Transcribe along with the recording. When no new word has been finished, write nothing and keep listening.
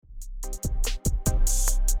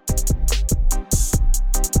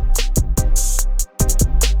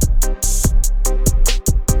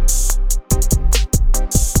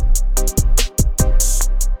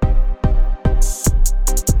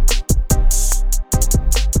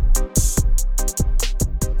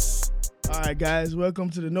right, guys, welcome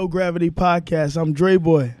to the No Gravity Podcast. I'm Dre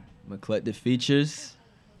Boy. Eclectic Features.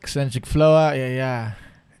 Eccentric Flow out, yeah.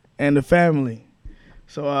 And the family.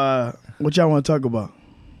 So, what y'all want to talk about?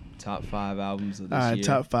 Top 5 albums of this All right, year.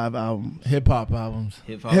 top 5 albums. Hip-hop albums.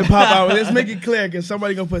 Hip-hop. Hip-hop albums. Let's make it clear, because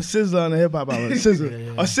somebody going to put Sizzler on the hip-hop album. Sizzler.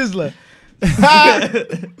 Yeah. Or Sizzler.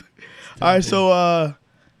 All right, so,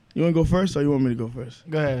 you want to go first, or you want me to go first?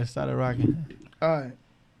 Go ahead, start it rocking. All right.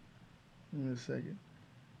 Give me a second.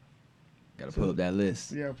 Gotta pull up that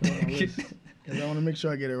list. Yeah, put it on my list. Because I want to make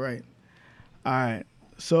sure I get it right. All right.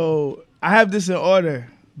 So I have this in order.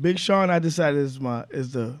 Big Sean, I decided is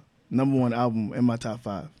the number 1 album in my top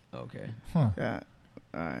 5. Okay. Yeah.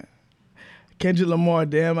 All right. Kendrick Lamar,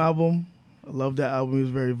 Damn album. I love that album. He was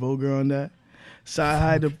very vulgar on that.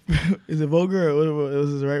 Sci-Hi, is it vulgar or what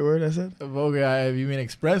was the right word I said? Vulgar, if you mean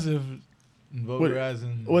expressive,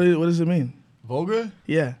 vulgarizing. What does it mean? Vulgar?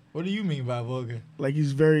 Yeah. What do you mean by vulgar? Like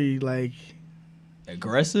he's very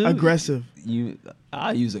Aggressive? aggressive.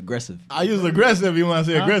 I use aggressive. I use aggressive if you want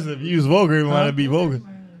to say aggressive. You use vulgar if you want to be vulgar.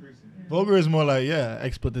 Vulgar is more like,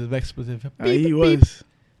 expletive. He was.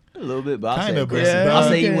 A little bit, but I'll Kind say of aggressive. aggressive. I'll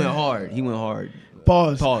say Yeah, he okay. went hard. He went hard.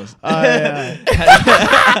 Pause. Pause.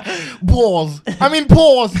 Pause. I mean,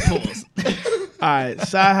 pause. All right.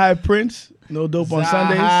 Sci-Hi Prince, No Dope on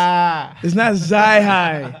Sundays. Zaha. It's not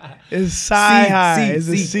Sci-Hi. It's Sci-Hi. It's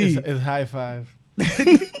a C. It's high five.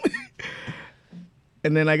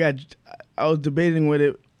 And then I was debating with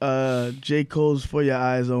it. J. Cole's For Your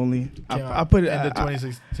Eyes Only. I put it end of I-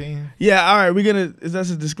 2016. Yeah, all right. That's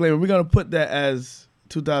a disclaimer. We're gonna put that as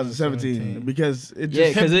 2017 because it Yeah,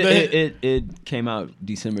 just because hip- it came out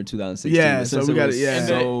December 2016. Yeah, but so since we it got was it, yeah. And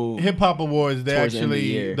So the Hip Hop Awards, they towards the end of the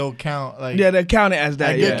actually year. don't count. Like, yeah, they count it as that.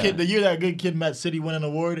 that Yeah, good kid, the year that Good Kid, Mad City won an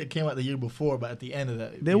award, it came out the year before, but at the end of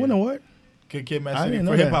that, they year, won an award. Good Kid, Mad I City didn't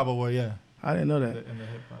for know that. Hip Hop Award, yeah. I didn't know that. In the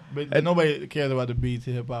hip hop, but nobody cares about the BET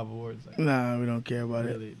Hip Hop Awards. Like, Nah, we don't care about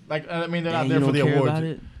it. really, like I mean, they're Dang, not you there for don't the care awards. about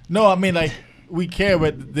it? No, I mean like we care,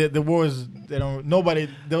 but the awards they don't. Nobody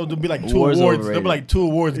there'll be like 2 Awards awards. overrated. There'll be like 2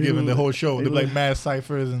 awards given the whole show. There'll be like mad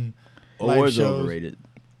ciphers and live Awards shows. overrated.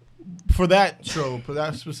 For that show, for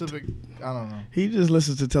that specific, I don't know. He just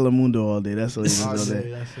listens to Telemundo all day. That's all he does all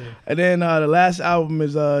day. That's it. And then the last album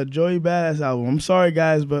is Joey Badass album. I'm sorry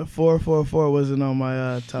guys, but 444 wasn't on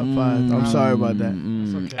my top 5. I'm sorry about that.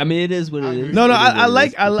 It's okay. I mean, it is what it is. No, It is I what it is.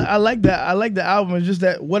 like that. I like the album. It's just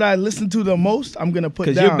that what I listen to the most, I'm gonna put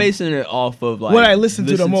down. Because you're basing it off of like What I listen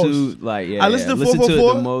to the most. Like I listen to listen to it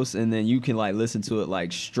 444. the most, and then you can like listen to it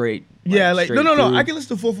like straight. Yeah, like straight no. through. I can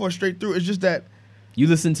listen to 444 straight through. It's just that You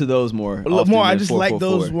listen to those more. more. often I than just like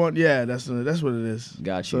those 444. one. Yeah, that's what it is.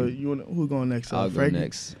 Got So you. who going next? I'll go Frankie?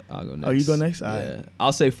 next. Oh, you go next? All Yeah. right.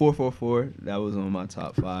 I'll say 444. That was on my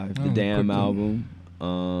top 5. The Oh, Damn quick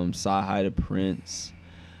album. Sci-Hi the Prince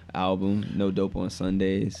album. No Dope on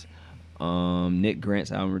Sundays. Nick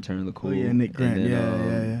Grant's album Return of the Cool. Oh yeah, Nick Grant. And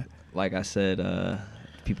then, Yeah. Like I said,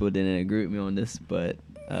 people didn't agree with me on this, but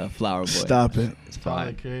Flower Boy. Stop it. It's Tyler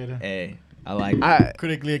fine. Creator. Hey, I like it.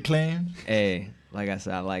 Critically acclaimed. Hey, like I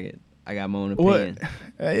said, I like it. I got my own What? opinion.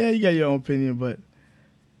 Yeah, you got your own opinion, but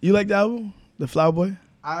you like the album, The Flower Boy?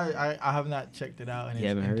 I have not checked it out in You its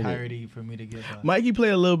haven't heard it? entirety for me to give a... Mikey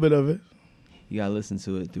played a little bit of it. You gotta listen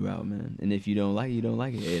to it throughout, man. And if you don't like it, you don't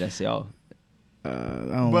like it. Hey, that's y'all. I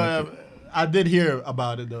don't But like it. I did hear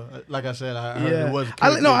about it though. Like I said, I heard it was I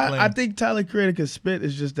critically I acclaimed. think Tyler Creator could spit.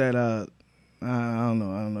 It's just that I don't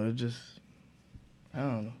know. It just I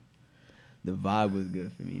don't know. The vibe was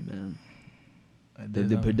good for me, man. I The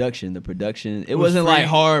did know. production. It was wasn't like free.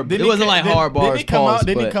 hard. Didn't It he wasn't ca- like did- hard bars. Didn't he come pause, out?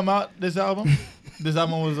 Didn't he but come out? This album. This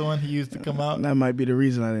album was the one he used to come out. That might be the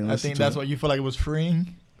reason I didn't I listen think to that's it. what you feel like it was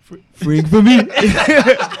freeing. Freak for me.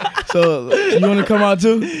 So you want to come out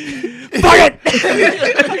too? fuck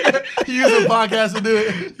it. He used a podcast to do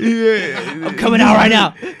it. Yeah. I'm coming out right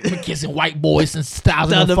now. Been kissing white boys since Down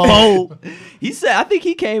the 2004. pole. He said. I think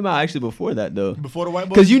he came out actually before that though. Before the white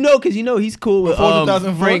boys. Cause you know he's cool with Before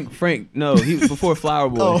 2004? Frank. No, he before Flower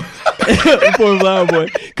Boy. Oh. Before Flower Boy.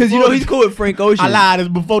 Cause you know he's cool with Frank Ocean. I lied. It's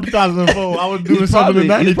before 2004. I was doing He's something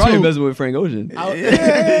probably, in he's probably 92. messing with Frank Ocean.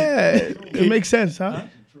 Yeah. It makes sense, huh?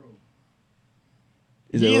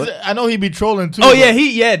 Is it what? I know he be trolling too. Oh but-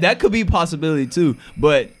 yeah, that could be a possibility too.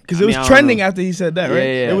 But Because it was trending after he said that, right?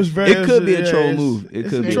 Yeah. It was very. It could be a troll it's- move. It it's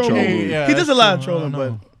could a be a troll move. Yeah, he does a that's lot of true. I trolling,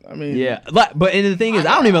 don't but I mean, Yeah, but and the thing is,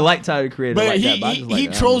 I don't even like Tyler Creator But like he that. But I just like he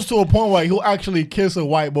the trolls to a point where he'll actually kiss a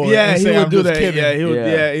white boy. yeah, and he say, would I'm do just that. Kidding. Yeah, he would.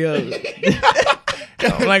 Yeah. Yeah.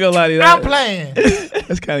 I'm not gonna lie to you. I'm playing.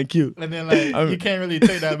 That's kind of cute. And then like you can't really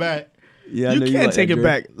take that back. Yeah, I You know can't like take that, it Dre.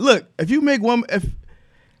 back. Look, if you make one,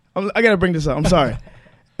 I gotta bring this up. I'm sorry.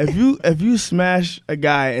 If you smash a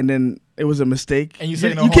guy and then it was a mistake. And you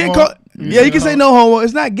say no you can't homo? call. Yeah, you can say no homo.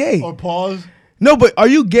 It's not gay. Or pause. No, but are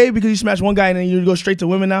you gay because you smash one guy and then you go straight to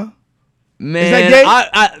women now? Man,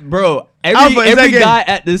 that gay? Bro, Alpha, is that every gay? guy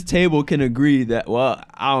at this table can agree that. Well,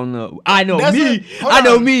 I don't know. I know That's me. hold I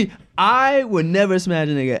know on. me. I would never smash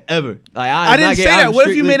a nigga ever. Like I didn't say that. What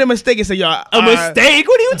if you made a mistake and said, "Yo, A mistake?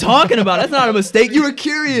 What are you talking about? That's not a mistake. You were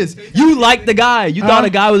curious. You liked the guy. You thought a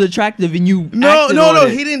guy was attractive, and you No, acted no, on no.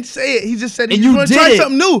 it. He didn't say it. He just said And he you want to did try it.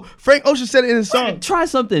 something new. Frank Ocean said it in his song. Try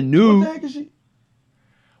something new. What the heck is she?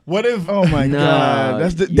 What if? Oh my Nah, god,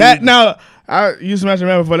 that's you- that. Now, you smashed a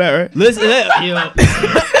man before that, right? Listen, yo,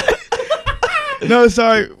 No,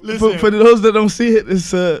 sorry. Listen. For those that don't see it,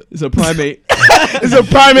 it's it's a primate. it's a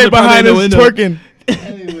primate behind in us the window. twerking.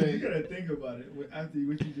 Anyway, You gotta think about it after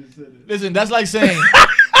what you just said. listen. That's like saying.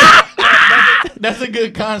 That's a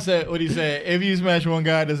good concept. What he said. If you smash one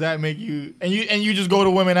guy, does that make you? And you just go to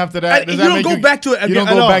women after that? Does You that don't make go back to it. You don't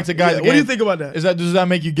at go all. back to guys Yeah, again. What do you think about that? Does that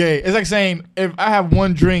make you gay? It's like saying if I have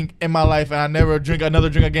one drink in my life and I never drink another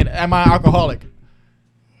drink again, am I alcoholic?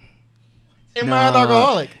 Am I an Nah.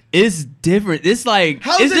 alcoholic? It's different. It's like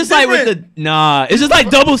How it's is it just like with different? the it's just like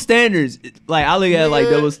double standards. Like I look at it like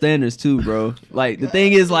Yeah. double standards too, bro. Like the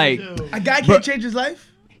thing is like A guy Bro- can't change his life.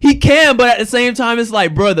 he can, but at the same time it's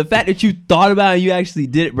like, bro, the fact that you thought about it and you actually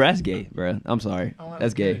did it, bro, that's gay, bro. I'm sorry, I wanna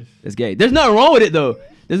that's gay. finish. That's gay. There's nothing wrong with it though.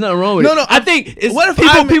 There's nothing wrong with No, it. no, I think it's what if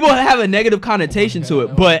people I'm- people have a negative connotation to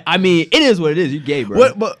it, but I mean it is what it is. You gay,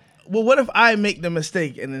 bro. What if I make the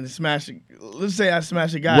mistake and then smash? Let's say I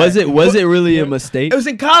smash a guy. Was it really a mistake? It was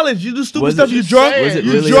in college. You do stupid Was it- stuff. You Just drunk. Say Was it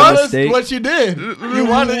You really a drunk? mistake? What you did? You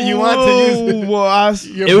wanted to use. Well,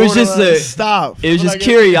 your It was just borderline- a- stop. It was just Like-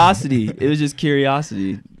 curiosity. It was just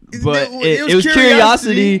curiosity. But it was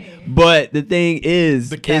curiosity. But the thing is,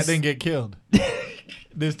 The cat it's- didn't get killed.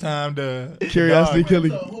 This time the Curiosity dog.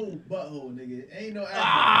 killing. whole butthole, nigga. Ain't no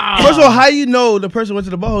First of all, how you know the person went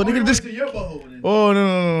to the butthole? Nigga just. to your butthole. Then. Oh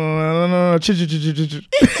no.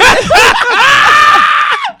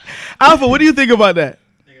 Alpha, what do you think about that?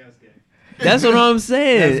 that's what I'm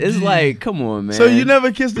saying. It's like, come on, man. So you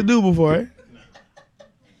never kissed a dude before, right?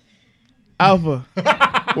 Alpha.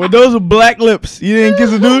 Well, those were black lips. You didn't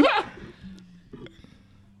kiss a dude?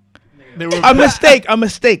 They were, A mistake.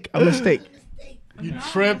 you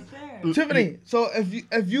tripped. Tiffany, so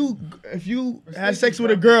if you had sex with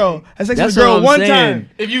a girl, That's with a what girl I'm one saying. time,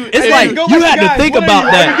 If you, It's if like go you back to had to guys. think What are about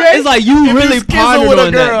you, that. gay? It's like you if really you pondered with a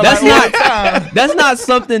on girl, that. That's like, not. one time. That's not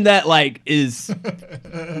something that like is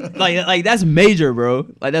like that's major, bro.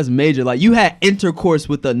 Like that's major. Like you had intercourse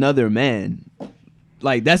with another man.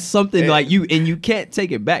 Like that's something like you and you can't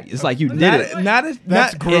take it back. It's like you did it.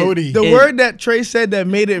 That's grody. The And- word that Trey said that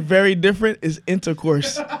made it very different is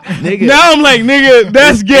intercourse. Nigga. Now I'm like, nigga,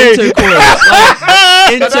 that's gay. Intercourse.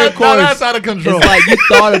 Like, intercourse. That's out of control. It's like you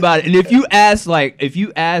thought about it, and if you ask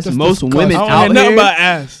most disgusting. women I don't out hear nothing here, about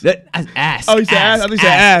ass. that ask. Oh, you said ass? I thought you said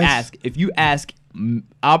ass. Ask. If you ask,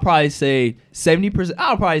 I'll probably say 70%.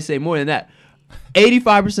 I'll probably say more than that.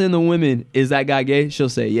 85% of the women, is that guy gay? She'll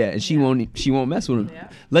say yeah, and she won't mess with him. Yeah.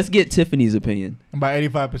 Let's get Tiffany's opinion. About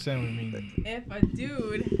 85% would mean. If a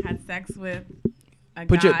dude had sex with a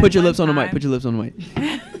Put guy your one lips on the mic. time- Put your lips on the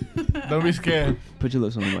mic. Don't be scared. Put your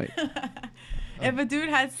lips on the mic. If a dude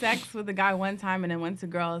had sex with a guy one time and then went to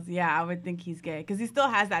girls, yeah, I would think he's gay because he still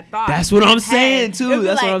has that thought. That's what in I'm his saying, head. too. It would be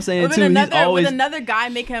That's what I'm saying, would too. He's Another, always- would another guy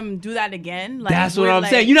make him do that again? Like, That's what would, I'm like-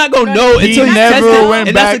 saying. You're not gonna you know what I until mean? you never test it, went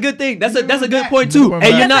and that's a back. good thing. That's a good back. point Never too. went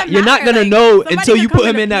And back. you're not Doesn't gonna matter, know like, until you somebody put could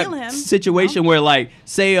him come in in and that feel him, situation where like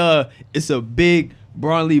say it's a big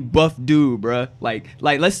brawny buff dude, bruh. Like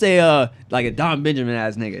let's say like a Don Benjamin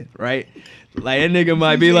ass nigga, right? Like that nigga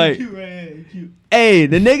might be like, hey,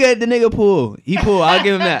 the nigga pull. He pull. I'll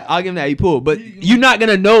give him that. He pull. But you're not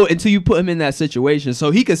gonna know until you put him in that situation.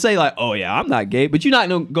 So he could say like, oh yeah, I'm not gay, but you're not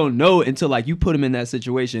gonna know until like you put him in that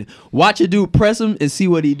situation. Watch a dude press him and see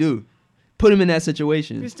what he do. Put him in that You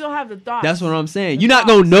situation. still have the thought. That's what I'm saying. You're not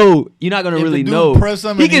gonna know. You're not gonna If really the dude know. press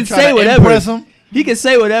him He and he can try say to whatever. impress him. He can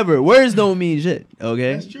say whatever. Words don't mean shit.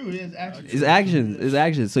 Okay. That's true. It is actually. It's actions. It's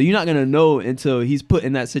actions. So you're not gonna know until he's put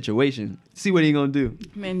in that situation. See what he gonna do.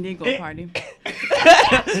 Mendigo party.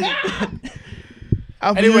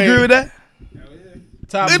 Alpha, Anyway. you agree with that?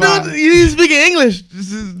 Top Dude, five. you need to speak in English.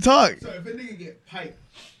 Just talk. So if a nigga get piped,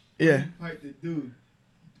 Yeah. pipe the dude,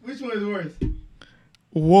 which one is worse?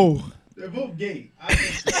 Whoa. They're both gay.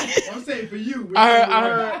 I'm saying for you. which I one is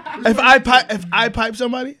heard- worse? If I pipe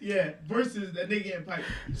somebody, Yeah, versus that nigga getting piped.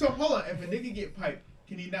 So hold on, if a nigga get piped,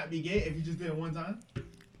 can he not be gay if he just did it one time?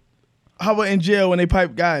 how about in jail when they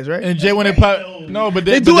pipe guys, right? And Jay when they pop. No, but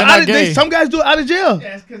They but do they're it not out of gay. some guys do it out of jail.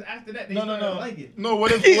 Yeah, it's because after that they No, start no, to no. like it. No,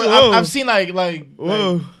 what if Whoa. I've seen like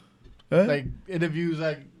Whoa. Huh? like interviews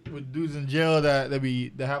like with dudes in jail that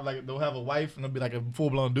they'll have a wife and they'll be like a full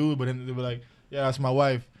blown dude, but then they'll be like, yeah, that's my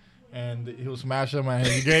wife, and he'll smash them and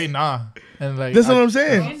you gay, nah, and like That's what I'm In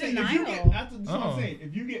saying. If you denial. get, that's what I'm saying.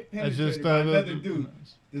 If you get That's penetrated just by another dude, a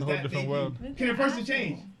does whole that different make world. you? Can a person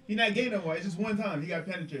change? He's not gay no more. It's just one time he got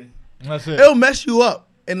penetrated. That's it. It'll mess you up,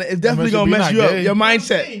 and it's definitely Unless you gonna be mess not you up. gay. Your I'm mindset.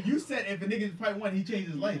 saying, you said if a nigga's pipe one, he changed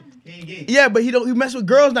his life. He ain't gay. Yeah, but he mess with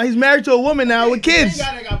girls now. He's married to a woman now with The kids. same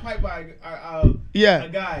guy that got piped by a Yeah,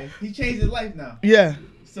 guy, he changed his life now. yeah.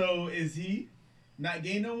 So is he not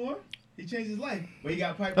gay no more? He changed his life, but he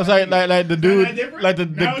got piped. That's by like a like like the dude Now different? like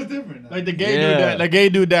now it's different. Now. like the gay Yeah.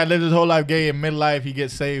 dude that lives his whole life gay in midlife he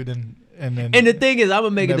gets saved and then And the thing is, I'm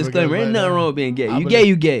gonna make a Never disclaimer. goes Ain't like nothing that. wrong with being gay. I You believe- gay,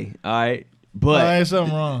 you gay. All right, but ain't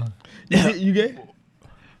something wrong. You gay?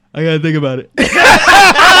 I gotta think about it.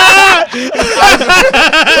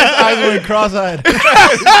 Eyes went cross-eyed.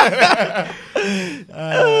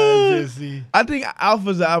 Jesse. I think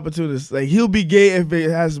Alpha's an opportunist. Like he'll be gay if it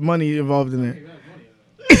has money involved in it.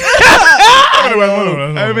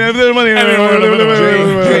 I mean, if there's money.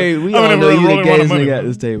 Dre, we all I'm know you the rolling gayest money. nigga at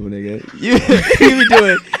this table, nigga.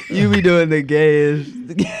 You be doing the gayest.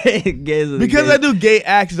 Gayest of the Because gay. I do gay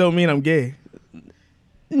acts don't mean I'm gay.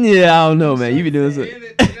 Yeah, I don't know, man. You be doing some.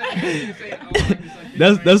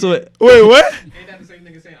 That's what. Wait, what? Ain't that the same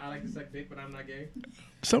nigga saying I like to suck dick, but I'm not gay?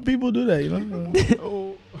 Some people do that, you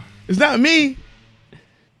know. It's not me.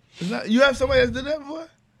 It's not. You have somebody that's did that before?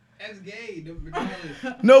 That's gay,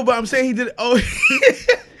 regardless. No, but I'm saying he did it. Oh,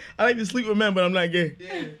 I like to sleep with men, but I'm not gay.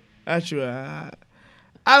 Yeah. That's true.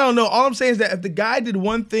 I don't know. All I'm saying is that if the guy did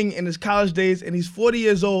one thing in his college days and he's 40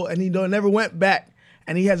 years old and he never went back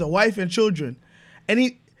and he has a wife and children and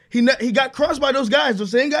he got crossed by those guys,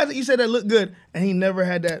 those same guys that you said that look good, and he never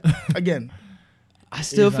had that again. I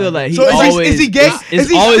still feel like he So always. is he gay? It's Is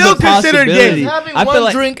he always still a considered gay? possibility. Having I feel one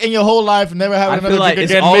like drink in your whole life, never I having feel another like drink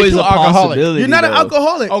it's again, always makes you a an alcoholic. possibility. You're not an though.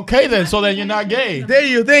 alcoholic. Okay, then. So then you're not gay. There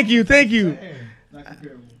you. Thank you. Thank you. Not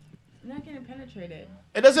comparable. You're not getting penetrated.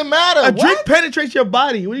 It doesn't matter. A What? drink penetrates your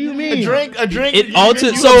body. What do you mean? A drink. It you- alters.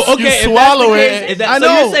 you- So you okay, if swallow that's the case, it. if that, I so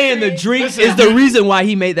know. you're saying the drink Listen, is the reason why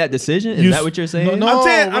he made that decision? Is You that what you're saying? No, I'm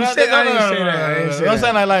saying- we're not- I didn't say that. I no, didn't say I'm that.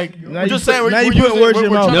 saying like Now we're you just put- saying. now you we're putting words in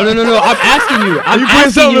your mouth. No. I'm asking you. I'm You putting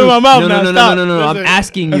asking something you. in my mouth no, now, no, stop. no, no, no. I'm Listen.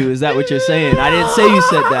 asking you. Is that what you're saying? I didn't say you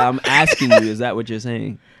said that. I'm asking you. Is that what you're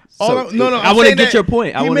saying? So, No. I I'm want to saying get that your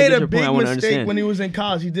point. I He want to made get a your big point. I want to mistake understand. when he was in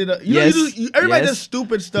college. He did. Yes, Everybody yes. does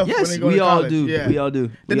stupid stuff when Yes, they go we to all college. do. Yeah. We all do.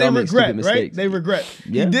 That We they all make regret, stupid right? mistakes. They regret.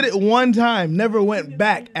 Yeah. He did it one time, never went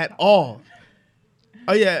back at all.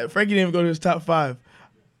 Oh yeah, Frankie didn't even go to his top 5.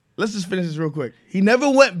 Let's just finish this real quick. He never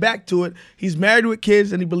went back to it. He's married with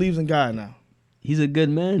kids and he believes in God now. He's a good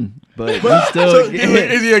man, but he's so- still.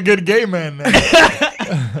 Is he a good gay man? Then?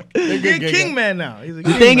 He's a king man now. He's a The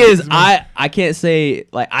king thing man. is, I can't say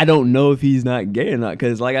like I don't know if he's not gay or not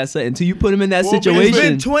because like I said, until you put him in that Well, but it's situation,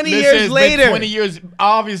 been 20 Listen, years it's been later. 20 years.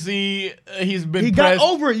 Obviously, he's been. He got pressed.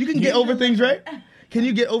 over it. You can get over things, right? Can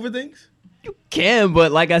you get over things? you can.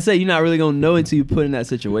 But like I said, you're not really gonna know until you put in that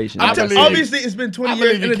situation. I That's believe- it. Obviously, it's been 20 I years,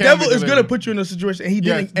 believe and you the can devil be is gonna delivered. put you in a situation, and he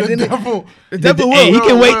Yes, didn't. the And then devil. the devil will. Hey, he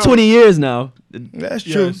can wait will. 20 years now. That's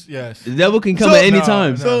true. Yes. The devil can come So- at any No,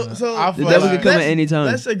 time. no. So I The feel devil like- can come at let's- any time.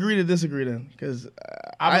 Let's agree to disagree then, because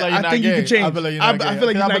I feel like you're not think gay. you can change. I feel like you're I not gay. feel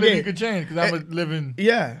like he's I not believe gay. you could change because I'm a living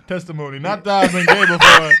Yeah. testimony. Not that I've been gay before.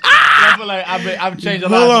 I feel like I've changed a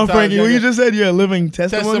lot. Hold on, since I was Frankie. What you younger. just said, you're a living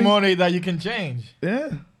testimony. testimony that you can change Yeah.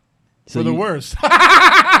 So for the you- worse.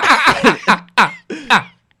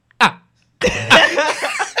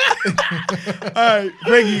 All right,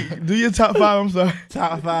 Frankie, do your top 5. I'm sorry.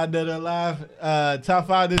 Top 5 dead or alive. Top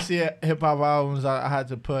 5 this year hip hop albums. I had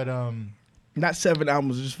to put Not 7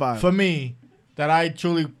 albums, just 5. for me that I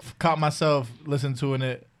truly caught myself listening to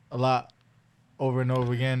it a lot over and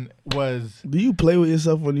over again was Do you play with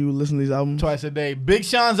yourself when you listen to these albums? Twice a Day. Big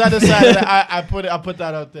Sean's I decided I put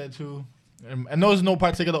that out there too. And those no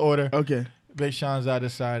particular order. Okay. Big Sean's I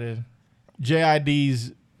decided.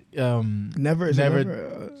 JID's Never is Never-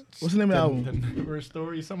 Never. What's the name of the album? The Never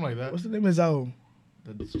Story, something like that. What's the name of his album?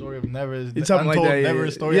 The story of Never is It's something like Untold that. Yeah, Never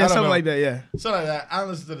yeah. Story. Yeah, I don't something know. like that. Yeah. Something like that. I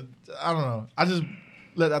listened to I don't know. I just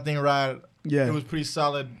let that thing ride. Yeah. It was pretty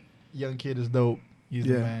solid. Young Kid is dope. He's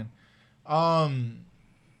the Yeah. man.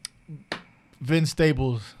 Vince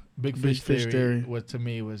Staples, Big Big Fish, Fish Theory, Theory. was to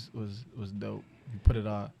me was dope. You put it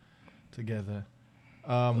all together.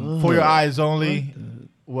 For Your Eyes Only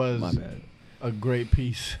was My bad. a great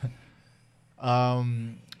piece.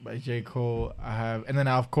 By J. Cole, I have, and then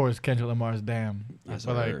of course Kendrick Lamar's Damn. Yes,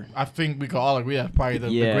 But like, sir. I think we can all agree that's probably the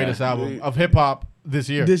Yeah. greatest album of hip hop this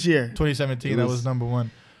year. This year. 2017, that was number 1.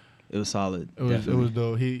 It was solid. It was definitely.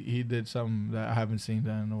 dope. He did something that I haven't seen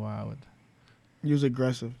that in a while. With. He was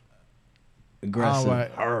aggressive. aggressive.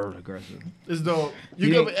 Alright. Aggressive. It's dope. He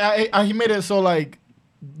He made it so like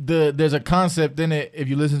there's a concept in it. If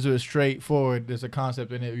you listen to it straight forward, there's a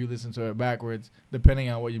concept in it. If you listen to it backwards, depending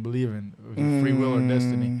on what you believe in, if it's free will or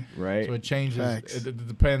destiny. Right. So it changes. Facts. It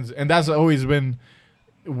depends, and that's always been.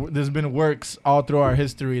 There's been works all through our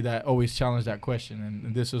history that always challenge that question,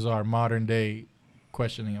 and this is our modern day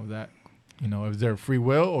questioning of that. You know, is there free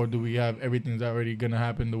will, or do we have everything's already gonna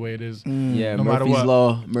happen the way it is? Yeah, No matter Murphy's what.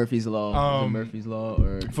 law. Murphy's law. Is it Um, Murphy's law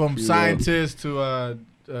or From free will? scientists to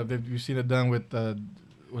you've seen it done with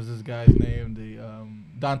what's this guy's name? The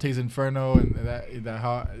Dante's Inferno, and that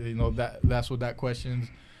how that's what that questions,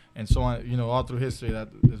 and so on. You know, all through history, that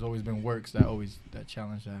there's always been works that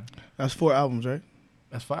challenge that. That's 4 albums, right?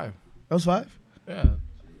 That's 5. That was 5. Yeah.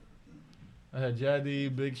 I had Jaddy,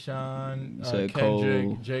 Big Sean, You said Kendrick,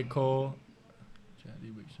 Cole. J. Cole. Jaddy,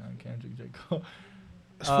 Big Sean, Kendrick, J. Cole.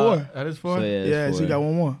 That's 4. That is 4? So, yeah, Yeah, it's so you four. got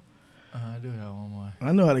one more. I do have one more.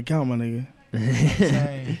 I know how to count, my nigga.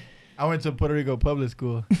 Dang. I went to Puerto Rico public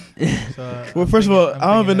school. So Well, first of all,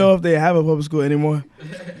 I don't even know if they have a public school anymore.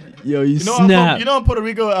 Yo, you You know, snap. in Puerto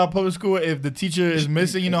Rico public school, if the teacher is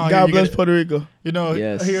missing, you know how God you bless get, Puerto Rico. you know,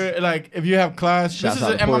 Yes. here, like, if you have class, Shouts this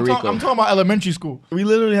out is, to and Puerto Rico. I'm talking about elementary school. We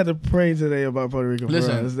literally had to pray today about Puerto Rico.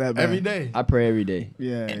 Listen, It's that bad. every day. I pray every day.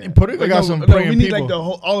 Yeah. And Puerto Rico got some no, praying we need people.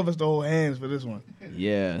 like all of us to hold hands for this one.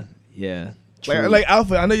 Yeah. Yeah. True. Like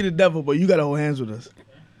Alpha, I know you're the devil, but you gotta hold hands with us.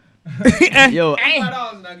 Yo, $5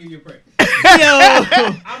 and I'll give you a prayer.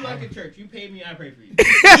 yo, I'm like a church. You pay me, I pray for you.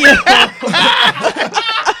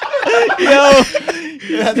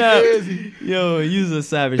 yo, use a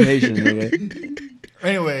savage Haitian, nigga.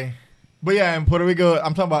 Anyway, but yeah, in Puerto Rico,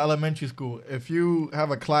 I'm talking about elementary school. If you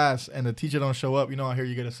have a class and the teacher don't show up, you know, out here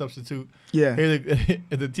you get a substitute. Yeah. Here,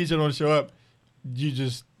 if the teacher don't show up, you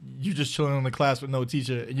just chilling in the class with no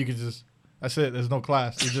teacher, and you can just that's it. There's no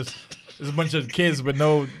class. There's a bunch of kids but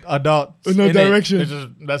no adults. With no in it. direction. It's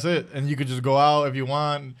that's it, and you could just go out if you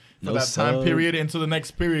want for No that time sub. period until the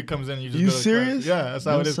next period comes in. You just You go to class. serious? Yeah, that's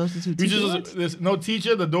how No it is. substitute We teacher, just there's no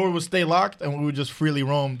teacher. The door would stay locked, and we would just freely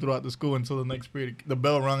roam throughout the school until the next period. The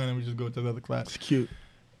bell rung, and then we just go to the other class. It's cute.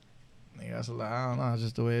 Nigga, that's a lot. I don't know. It's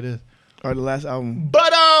just the way it is. Or the last album.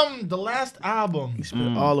 But the last album. You spit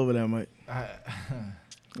all over that, Mike. I,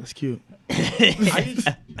 That's cute.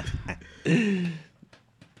 I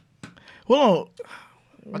Hold on.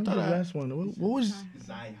 What thought was the I- last one? What was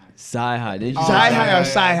Sci-hi. Didn't you Sci-hi say or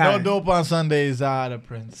Sci-hi? No dope on Sundays. Zaha the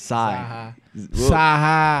Prince. Sci.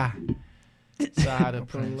 Zaha. Zaha the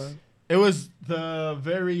Prince. It was the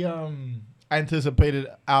very anticipated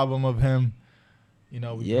album of him. You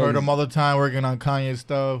know, we've Yes. heard him all the time working on Kanye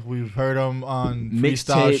stuff. We've heard him on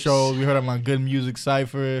freestyle Mixtapes. shows. We heard him on Good Music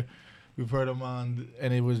Cypher. We've heard him on,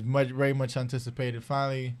 and it was very much anticipated.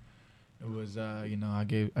 Finally, it was, you know, I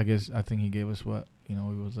think he gave us what, you know,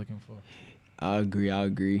 we was looking for. I agree.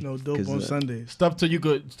 no dope 'Cause, on Sundays? Stuff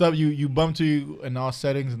you bump to in all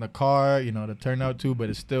settings in the car, you know, to turn out to, but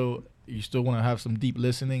it's still, you still want to have some deep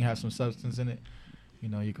listening, have some substance in it. You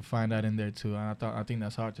know, you can find that in there too. And I think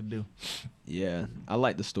that's hard to do. Yeah, I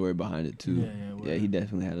like the story behind it too. Yeah, Yeah, he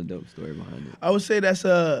definitely had a dope story behind it. I would say that's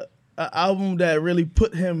a album that really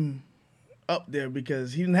put him up there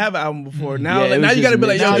because he didn't have an album before. Now, Yeah, it now was you got to just be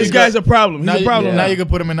like, yo, mixed. this Now you guy's a problem. He's a problem. Now now. you can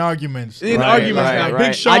put him in arguments. In arguments now.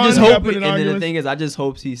 Big Sean, I just you gotta hope, put in and then the arguments. thing is, I just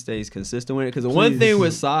hope he stays consistent with it. Because the one Please. thing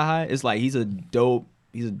with Sci-hi is like he's a dope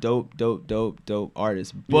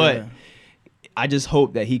artist, but. Yeah. I just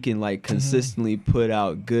hope that he can like consistently put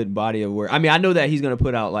out good body of work. I mean, I know that he's gonna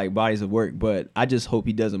put out like bodies of work, but I just hope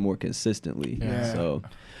he does it more consistently. Yeah. So,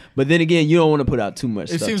 but then again, you don't want to put out too much.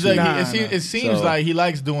 It stuff seems too. like Nah, it seems So- like he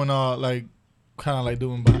likes doing like kind of like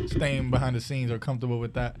doing staying behind the scenes or comfortable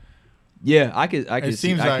with that. Yeah, I could. It see,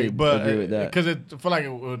 seems I like, could but agree with that. because I feel like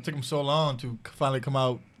it took him so long to finally come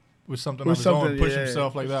out with something With on his own, something, push yeah,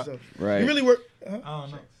 himself like push that. himself. Right. He really worked. I don't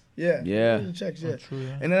know. Yeah. Yeah. He checks, yeah. Oh, true,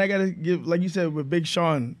 yeah. And then I got to give, like you said, with Big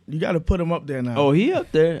Sean, you got to put him up there now. Oh, he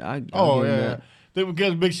up there. I'll Oh give him yeah, that.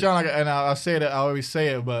 because Big Sean, and I say that I always say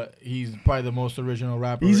it, but he's probably the most original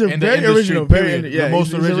rapper. He's a in the very industry, original, period. yeah, the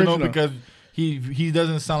most he's original, original. because he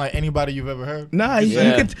doesn't sound like anybody you've ever heard. Nah,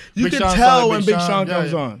 Yeah. you Big can Sean tell sound like when Big Big Sean, Sean yeah,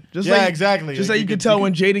 comes yeah. on. Just Yeah, like, exactly. Just like you can tell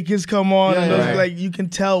when Jada Kids come on. Yeah, and those, yeah. like you can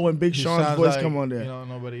tell when Big He Sean's sounds voice like, come on there. You know,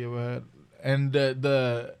 nobody ever had.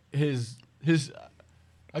 And his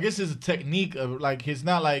I guess his technique of like it's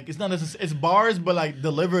not necessarily it's bars, but like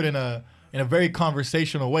delivered in a in a very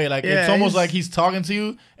conversational way. Like Yeah, it's almost he's- like he's talking to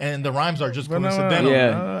you, and the rhymes are just But coincidental.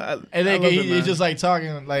 Yeah. And then I love it, he's man. just like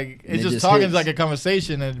talking, like And it's it just just talking hits. like a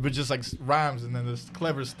conversation, and with just like rhymes, and then there's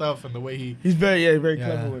clever stuff and the way he. He's very Yeah.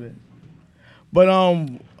 clever with it. But what else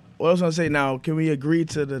I was gonna say now? Can we agree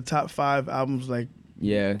to the top 5 albums? Like,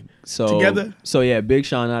 Yeah. So Together? So yeah, Big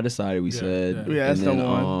Sean I decided we said. yeah. Yeah, that's and then, the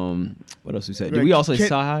one. What else we said? Right. Did we also say Ken-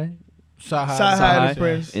 Sahai? Sahai, Sahai the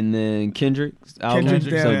Prince. And then Kendrick's album.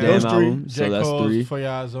 Kendrick's so Damn. Damn Those three. album. J. So that's Cole's 3. For Your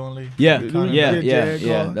Eyes Only. Yeah, Kanye. yeah, J. yeah, Cole.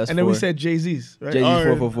 yeah. That's and then we 4. said Jay-Z's, right? Jay-Z Or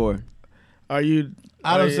 444. Are you?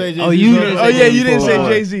 I don't are say you- Jay-Z. Oh, you didn't Oh say yeah, you didn't say Jay-Z.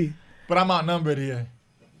 Jay-Z. But I'm outnumbered here.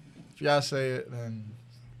 If y'all say it, then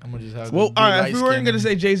I'm gonna just have. Well, to all be right. If we weren't light-skinned gonna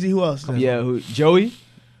say Jay-Z, who else? then? Yeah, who? Joey?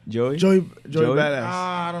 Joey? Joey Joey? Badass.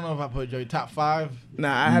 I don't know if I put Joey top 5.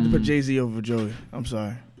 Nah, I had to put Jay-Z over Joey. I'm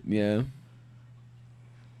sorry. Yeah.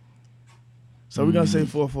 So we're gonna say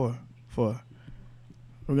 4.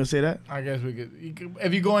 We're gonna say that. I guess we could.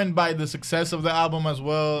 If you're going by the success of the album as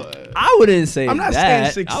well, I wouldn't say I'm not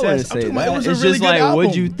that. saying I wouldn't success. I'm say talking about that. it was a It's really just good like,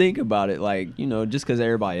 what'd you album. think about it? Like, just because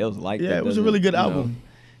everybody else liked it. Yeah, it was a doesn't, really good you know, album.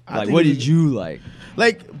 I Like, think what it was- did you like?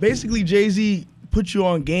 Like basically Jay-Z put you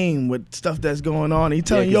on game with stuff that's going on. He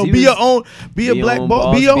telling you, 'cause yo, he be was- your own, be a your black own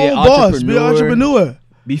boss, be your boss, own boss, be an entrepreneur.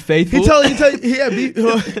 Be faithful. He tell yeah, be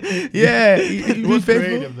yeah, he it be was faithful.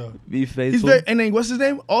 creative though. Be faithful. He's very, and then what's his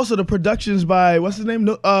name? Also the productions by what's his name?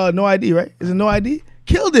 No ID, right? Is it No ID?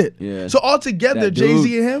 Killed it. Yeah. So all together, That Jay Z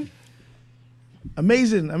dude. and him,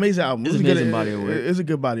 amazing album. It's It was an a amazing body of work. It's a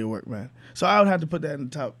good body of work, man. So I would have to put that in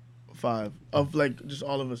the top 5 of like just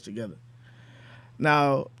all of us together.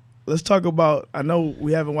 Now let's talk about. I know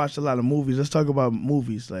we haven't watched a lot of movies. Let's talk about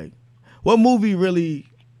movies. Like, what movie really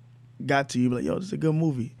got to you? Like, yo, this is a good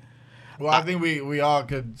movie. Well, I think we all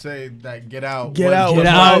could say that Get Out. Get was Out. Get was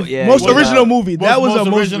Out, my yeah, most Get original Out. movie. That was most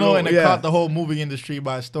a original, and it yeah. caught the whole movie industry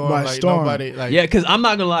by storm. By like storm. nobody, like Yeah, because I'm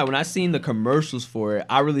not gonna lie. When I seen the commercials for it,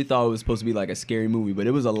 I really thought it was supposed to be like a scary movie, but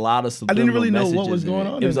it was a lot of subliminal really know what messages was in going it.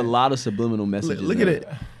 on It was in a it. lot of subliminal messages. Look in at it.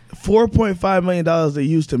 $4.5 million they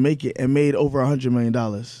used to make it and made over $100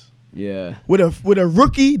 million Yeah, with a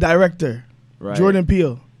rookie director, right. Jordan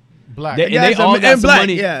Peele. black. They, and guys they all and got some black,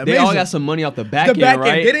 money. yeah, they all amazing. got some money off the back The end, back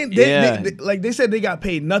right? end, they didn't. They, yeah. like they said, they got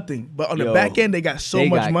paid nothing, but on the Yo, back end, they got so they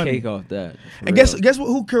much got money. cake off that. for And guess real. what?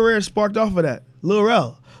 Who career sparked off of that? Lil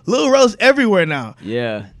Rel. Lil Rel's everywhere now.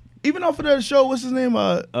 Yeah. Even off of the show, what's his name?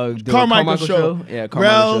 The Carmichael show. Yeah, Rel,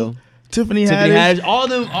 Carmichael show. Tiffany Tiffany Haddish. Haddish. All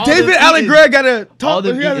them. David Allen eating. Gregg got a All talk.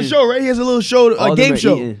 them He has a eating. show, right? He has a little show, All a them game are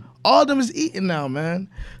show. eating. All of them is eating now, man.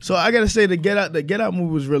 So I gotta say the Get Out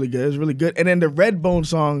movie was really good. It was really good. And then the Redbone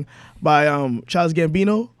song by Charles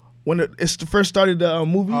Gambino when it's the first started the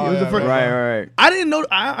movie. Oh, it was the yeah, first. Right. I didn't know.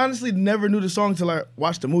 I honestly never knew the song till I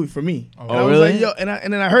watched the movie. For me, Oh, And I was really? like, yo,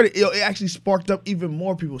 and then I heard it. Yo, it actually sparked up even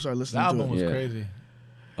more people started The listening album to was it. Yeah. crazy.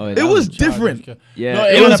 Oh, yeah, It that was different. Yeah, No,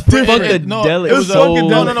 it was was a Prince- fucking it- no, deli- it was so fucking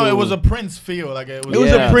no. It cool. was a Prince feel. Like it was. It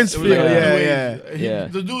was a Prince it was feel, like yeah, the way yeah. Yeah.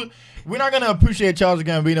 The dude. We're not gonna appreciate Charles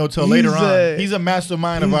Gambino till He's later on. a- He's a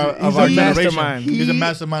mastermind of he's- our he's our a generation. mastermind. He's a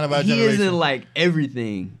mastermind of our He generation. isn't like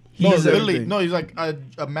everything. No, He's literally, everything. no, he's like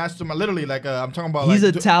a mastermind. Literally, like I'm talking about. He's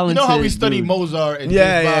like, a talented You know how we study dude. Mozart and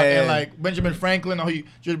Yeah, James Bond yeah, and yeah. like Benjamin Franklin.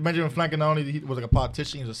 Benjamin Franklin not only he was like a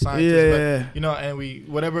politician, he was a scientist. Yeah. But, you know, and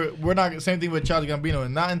we're not same thing with Charles Gambino,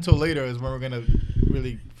 and not until later is when we're gonna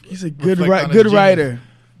really. He's a good reflect on his good genius. writer,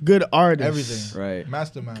 good artist, Everything. Right.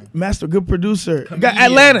 Mastermind. master, good producer. You got Comedian.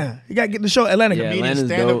 Atlanta. You got to get the show Atlanta. Yeah, Comedian, Atlanta's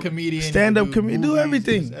stand-up dope. comedian. Stand-up do comedian, do movies,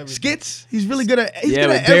 everything. everything. Skits. He's really good at. He's Yeah, good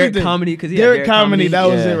with at Derek everything. Comedy, 'cause he had Derek Derek Comedy. That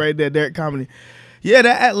Comedy, was yeah. it right there. Derek Comedy. Yeah,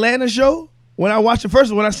 that Atlanta show. When I watched it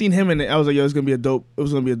first, when I seen him in it, I was like, "Yo, it's gonna be a dope. It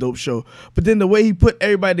was gonna be a dope show." But then the way he put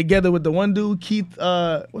everybody together with the one dude, Keith.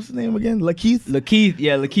 What's his name again? LaKeith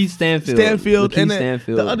Lakeith Stanfield. Stanfield, Lakeith and then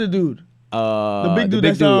Stanfield. the other dude, the the big dude.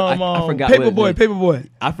 That's I forgot what his Paperboy. name- Paperboy.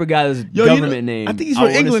 I forgot his Yo, government name. I think he's from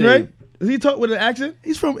wanna England, say- right? Does he talk with an accent?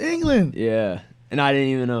 He's from England. Yeah, and I didn't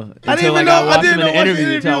even know. I didn't Until, even like, know. I watched didn't him know in an watching the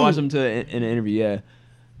interview. Until I interview. watched him in an interview. Yeah.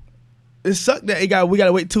 It sucked that we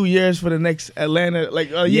gotta wait 2 years for the next Atlanta,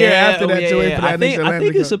 like a year after that to wait for that next Atlanta. I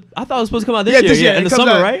think to it's. come. I thought it was supposed to come out Yeah, this year. Yeah, in It the comes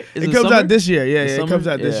summer, out- right? Is It comes summer? out this year. Yeah, This it comes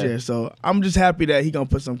summer? out this Yeah. year. So I'm just happy that he gonna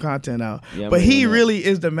put some content out. Yeah, but I'm he with that. really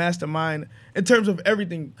is the mastermind in terms of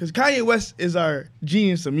everything. Because Kanye West is our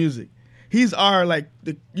genius of music. He's our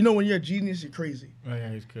when you're a genius, you're crazy. Oh,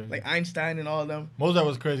 yeah, he's crazy. Like Einstein and all of them. Mozart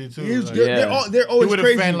was crazy too. He's like, good. Yeah. They're he always would have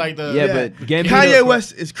crazy. fan like the Yeah, but Gambino- Kanye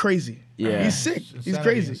West is crazy. Yeah. He's sick. He's Insanity,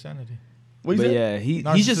 crazy. insanity. What you But said? yeah,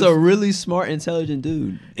 he's just a Narcissistic. really smart, intelligent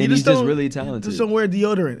dude, He and he's just don't- really Just talented. don't wear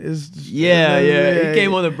deodorant. Yeah. He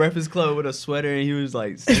came on the Breakfast Club with a sweater, and he was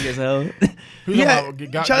like sick as hell. Who's Yeah, talking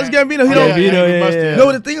about? Childish Gambino. He Oh, don't. Gambino, he yeah, must, yeah.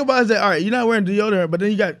 No, the thing about it is that all right, you're not wearing deodorant, but then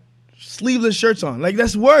you got sleeveless shirts on. Like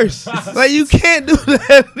that's worse. Like you can't do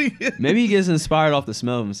that. Maybe he gets inspired off the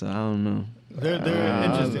smell of himself. I don't know. They're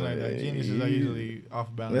interesting like that. Geniuses are usually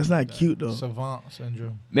off balance. That's not like that. cute, though. Savant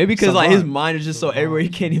syndrome. Maybe because like his Savant. mind is just so everywhere he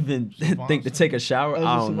can't even think to take a shower.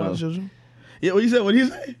 I don't know. Yeah, what you said? What you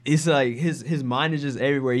say? It's like his mind is just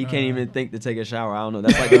everywhere. He can't even think to take a shower. I don't know.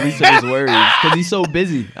 That's like the least of his worries because he's so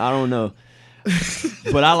busy. I don't know.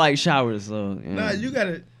 But I like showers, so yeah. Nah, you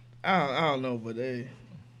gotta. I don't know, but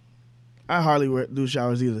I hardly do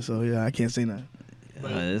showers either, so yeah, I can't say nothing.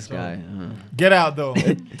 This guy. Get out though.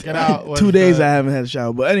 Get out. was 2 days the- I haven't had a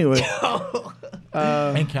shower, but anyway.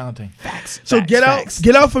 ain't counting. So Facts, Get facts. Out.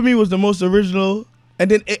 Get Out for me was the most original, and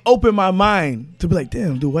then it opened my mind to be like,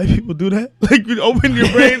 damn, do white people do that? Like, you open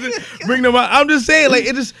your brains and bring them out. I'm just saying, like,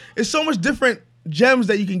 it's so much different gems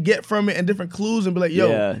that you can get from it and different clues and be like, yo,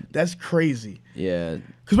 Yeah. that's crazy. Yeah.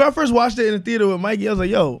 Because when I first watched it in the theater with Mikey, I was like,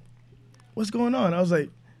 yo, what's going on? I was like,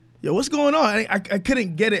 yo, what's going on? I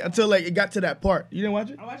couldn't get it until like it got to that part. You didn't watch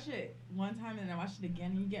it? I watched it one time and then I watched it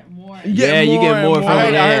again. And you get more. You get Yeah, you more get and more more. from I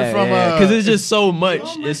it. heard from, Because it's just so much.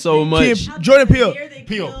 It's so much. Jordan Peele.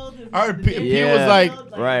 Peele. I heard Peele was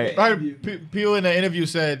like, right. I heard Peele in the interview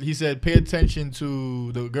said pay attention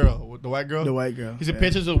to the girl, the white girl. The white girl. He said yeah. pay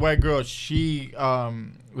attention to the white girl. She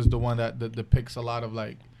was the one that depicts a lot of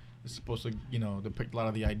like. It's supposed to, depict a lot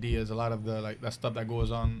of the ideas, a lot of the like that stuff that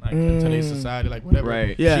goes on like, in today's society, like whatever.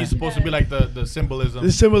 Right. Yeah. She's supposed to be like the symbolism.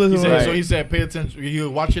 The symbolism. He said, Right. So he said, pay attention.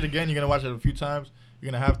 You watch it again. You're gonna watch it a few times.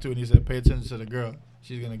 You're gonna have to. And he said, pay attention to the girl.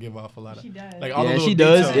 She's gonna give off a lot of. She does. Like all the Yeah, little she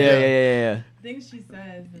does. details, Yeah. Things she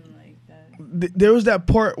says and like that. There was that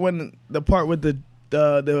part when the part with the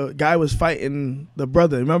guy was fighting the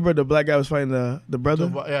brother. Remember the black guy was fighting the brother?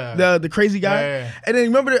 So, yeah. The crazy guy. Yeah. And then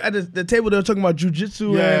remember at the table they were talking about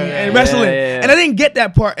jujitsu Yeah, and, yeah, and yeah. wrestling. Yeah. And I didn't get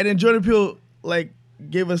that part. And then Jordan Peele like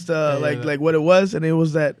gave us the Yeah. like what it was, and it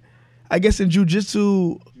was that I guess in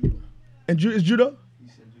jujitsu and is judo.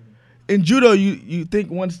 In judo, you think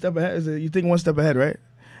one step ahead. You think one step ahead, right?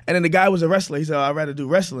 And then the guy was a wrestler. He said, "I'd rather do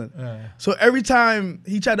wrestling." Yeah. So every time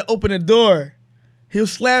he tried to open the door, he'll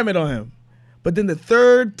slam it on him. But then the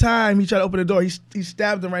third time he tried to open the door, he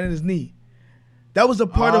stabbed him right in his knee. That was a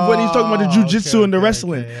part of what he's talking about the jujitsu and the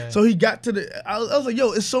wrestling. yeah. So he got to the. I was like,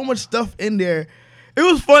 yo, it's so much stuff in there. It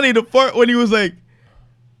was funny the part when he was like,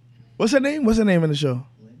 "What's her name? What's her name in the show?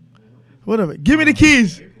 Whatever. Give me the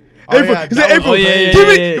keys." Oh, April. yeah, He that said, was- April. Oh, yeah, Give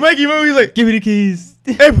me, yeah. Mikey. Remember he's like, Give me the keys.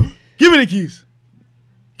 April. Give me the keys.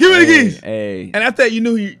 Give me the keys. Hey. And after that, you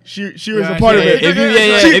knew she was Yeah, a part of yeah, it. if you- yeah,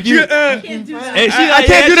 yeah, She- if you- she, Can't do that. Hey, she I like,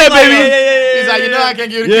 can't do she that, like, baby. He's like, I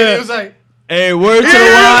can't give you the Yeah. kid. He was like, Hey, word to the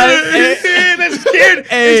wise. Yeah, that scared.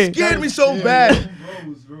 Hey. It scared me so bad.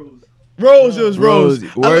 Rose. It was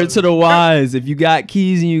Rose. Word to the wise. If you got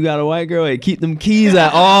keys and you got a white girl, hey, keep them keys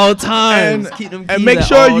at all times. And, Keep them keys and make at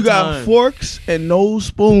sure all you got times. forks and no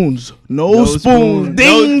spoons. No, No spoons. spoons.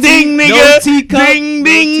 Ding, No ding, No nigga. teacup. Ding, No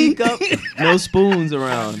ding. teacup. No spoons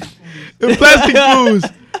around. The plastic spoons.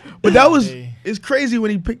 But that was, Hey. it's crazy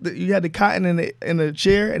when he picked you had the cotton in the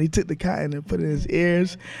chair and he took the cotton and put it in his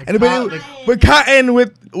ears. And but cotton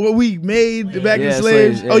with what we made back in Yeah,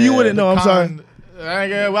 slaves. slaves, Oh, you yeah. wouldn't know. I'm sorry.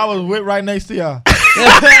 Well, I was with right next to y'all.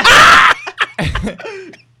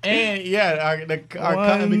 And yeah, our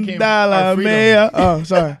cotton became our $1 freedom. mayor. Oh,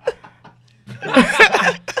 sorry.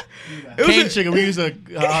 It was Cane a- sugar. We used to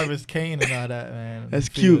harvest cane and all that, man. That's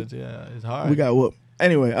The cute. fields, Yeah, it's hard. We got whooped.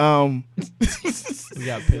 Anyway, we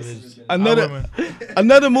got pillaged.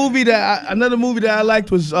 another movie that I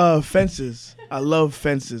liked was Fences. I love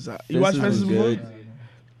Fences. You watch Fences was before? good.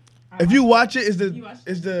 If you watch it, You watched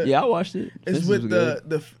is the Yeah, I watched it. it's This with was good.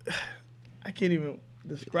 the I can't even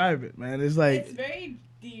describe it, man. It's like It's very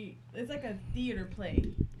deep. It's like a theater play.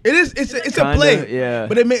 it is. It's a Kinda, play. yeah.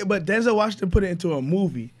 But but Denzel Washington put it into a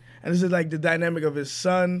movie, and this is like the dynamic of his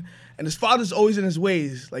son. And his father's always in his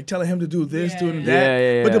ways, like telling him to do this, Yeah. doing that.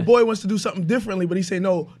 Yeah. But the boy wants to do something differently, but he say,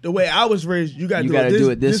 no, the way I was raised, you gotta, You gotta do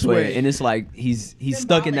it this way. And it's like he's stuck in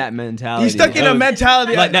Symbolic. that mentality. He's stuck in a of-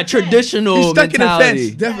 mentality. like that traditional He's stuck mentality. in a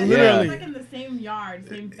fence, definitely, Yeah, literally. It's like in the same yard,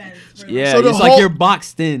 same fence. for Yeah, So the it's like whole- you're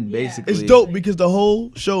boxed in, Yeah. basically. It's dope because the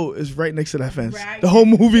whole show is right next to that fence. Right. The whole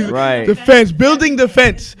movie, Right. the fence, building the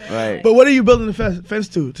fence. Right. But what are you building the fence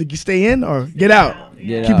to? To stay in or get out?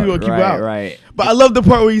 Get keep out, people- keep right, out. Right. But I love the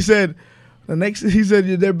part where he said, he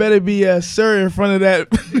said there better be a sir in front of that.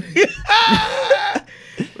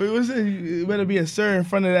 Wait, what's it? There better be a sir in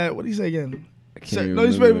front of that. What did he say again? Sir, even no,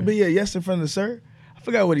 he's remember. supposed to be yes in front of Sir. I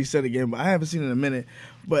forgot what he said again, but I haven't seen it in a minute.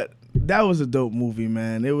 But that was a dope movie,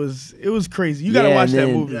 man. It was crazy. You gotta Yeah, watch and that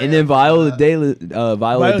then- movie. And then Viola Davis,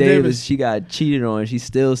 Viola Davis, Davis. she got cheated on. She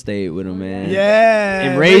still stayed with him, man. Yeah,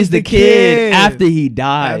 And raised the kid after he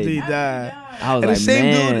died. After he died. I was And like, the same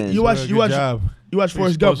man. dude, you watch Good job. you watch What you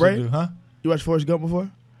Forrest Gump, supposed to right? do, huh? You watched Forrest Gump before?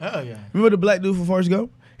 Oh yeah. Remember the black dude from Forrest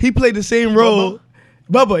Gump? He played the same role.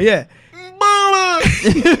 Bubba, yeah.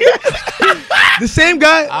 The same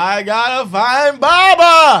guy, I gotta find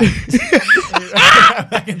Baba.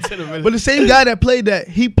 Back into the village. but the same guy that played that,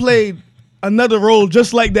 he played another role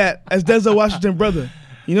just like that as Denzel Washington's brother.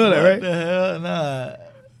 You know that, What right? the hell? Nah.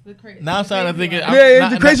 The crazy, Now I'm starting to think. Yeah,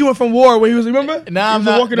 the crazy one from War when he was, remember? Now he I'm was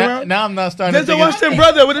not walking around. Now I'm not starting to Denzel think. Washington's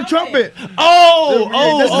brother with a trumpet. Oh,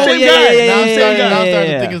 That's the oh, same yeah, guy. yeah, yeah, Now I'm yeah, starting, yeah, now I'm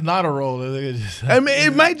starting yeah. to think it's not a role. It's just, I mean,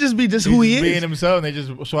 it might just be just he's who he just being is. himself, and they just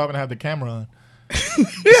so happen to have the camera on.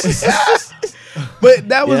 But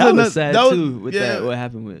that was Yeah, that another. was sad that was, too. With yeah, that, what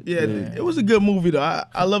happened with? Yeah, it was a good movie though.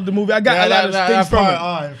 I love the movie. I got Yeah, a lot of things from it.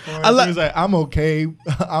 I li- he was like, "I'm okay,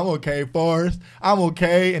 I'm okay, Forrest, I'm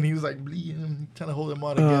okay," and he was like bleeding, trying to hold him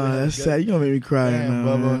all together. Oh, that's sad. You gonna make me cry Damn,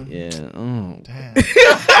 now. Bubba. man. Yeah. Oh. Damn.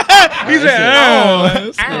 He said, "Oh."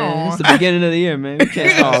 Man, it's the beginning of the year, man. We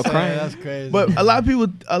can't start crying. That's crazy. But a lot of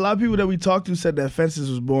people that we talked to said that Fences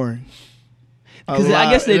was boring. A Because I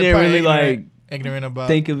lot. guess they They're didn't probably really like ignorant about.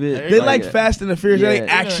 think of it. They like like Fast and the Furious. They like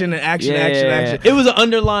Yeah. action and action, yeah, action, yeah, action. It was an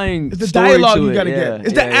underlying. It's the story dialogue to you it. gotta Yeah, get.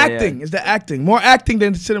 It's yeah, the yeah, acting. yeah. It's the acting. More acting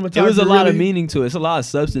than cinematography. It was a lot of really. meaning to it. It's a lot of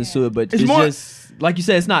substance to it, but It's it's more- just like you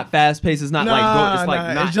said. It's not fast paced. It's not like it's like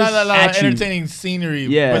nah, not it's Just a lot of at you. entertaining scenery.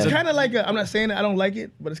 Yeah. but It's kind of like a. I'm not saying that I don't like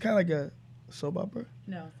it, but it's kind of like a soap opera.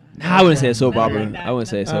 No. Nah, I wouldn't say a soap Nothing opera. like that. I wouldn't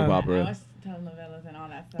say a soap Uh, I opera. watch telenovelas and all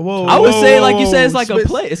that stuff. Whoa, I would say, like you whoa, said, it's like a spit-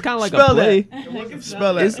 play. It's kind of like a spell play. that.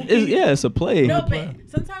 Spell that. It's a play. No, but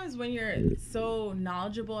sometimes when you're so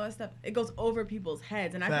knowledgeable and stuff, it goes over people's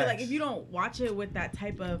heads. And I feel like Facts. if you don't watch it with that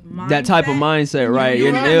type of mindset, That type of mindset, right? you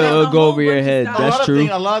It'll, realize it'll a go whole over your bunch of head. stuff. That's true.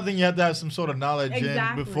 A lot of things you have to have some sort of knowledge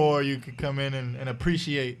Exactly. in before you can come in and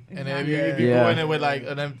appreciate. And if you, Exactly. go Yeah. in it with like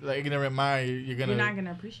an ignorant mind, you're you're not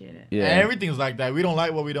gonna appreciate it. Yeah. And everything's like that. We don't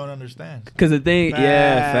like what we don't understand. Because the thing,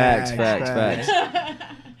 yeah, facts. Facts.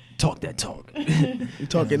 Talk that talk. You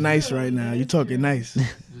talking nice right now. You talking nice.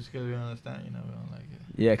 Just because we don't understand, we don't like it.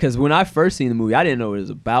 Yeah, because when I first seen the movie, I didn't know what it was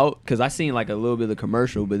about. Because I seen like a little bit of the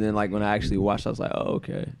commercial, but then like when I actually watched, I was like, oh,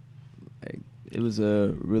 okay. Like, it was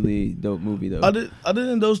a really dope movie though. Other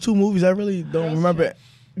than those two movies, I really don't remember.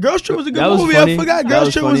 Girls Trip was a good That was movie. funny. I forgot. That Girls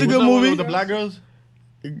was Trip was a funny. good What's up movie. with the black girls?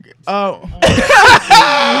 Oh,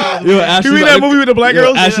 Yo, Ashley you mean about that to- movie with the black yo,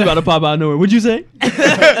 girls? Ashley about to pop out of nowhere. What'd you say?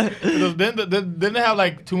 Didn't they have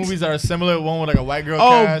like two movies that are similar? One with like a white girl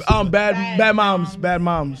Oh, cast. Bad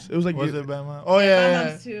Moms. It was like Was it Batman? Oh yeah,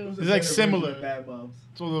 Moms too. It's like similar. Bad Moms.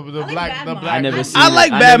 So the I like black, Bad the Moms. black. I never I seen. I it.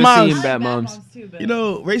 like I Bad never Moms. seen Bad Moms. Too, but You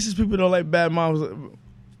know, racist people don't like Bad Moms.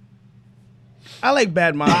 I like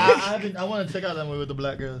Bad Moms. I want to check out that movie with the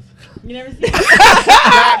black girls. you never see.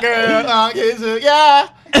 Black girl, yeah.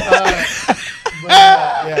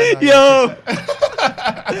 Yo,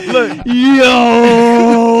 look,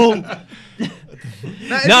 yo.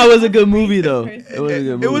 No, it was a good movie though. It was a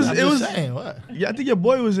good movie. It was- I'm it just was- saying, what? Yeah, I think your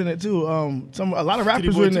boy was in it too. A lot of Titty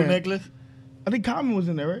rappers Boy were in 2 there. necklace. I think Common was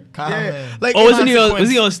in there, right? Common. Yeah. Like, Oh, wasn't he on? Consequence. Was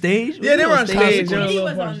he on stage? Yeah, they were on stage. Diddy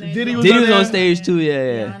was on there. Diddy was Diddy on was there. on stage too. Yeah,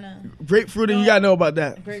 yeah. Rihanna. Grapefruit, and you gotta know about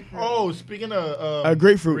that. Grapefruit. Oh, speaking of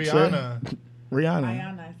Grapefruit, sir. Rihanna. Rihanna.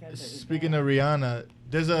 Rihanna, I said that. Speaking of Rihanna,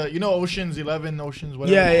 there's a Ocean's 11, Ocean's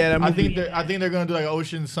whatever. Yeah, yeah, that I movie. think they're gonna do like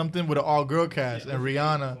Ocean's something with an all girl cast and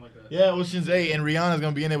Rihanna. Yeah, Ocean's 8 and Rihanna's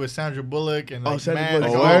gonna be in it with Sandra Bullock and like, Sandra man,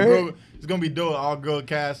 Bullock. like, Oh, all word? girl, it's gonna be dope, all girl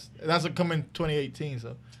cast. That's coming 2018.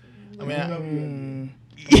 So I mean,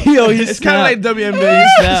 Yo, he It's kind of like snapped. WNBA.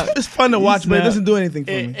 snapped. It's fun to watch, but it snapped. doesn't do anything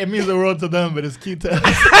for me. it means the world to them, but it's cute to us.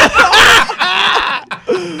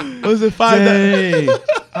 Was it $5? Dang.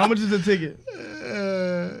 How much is the ticket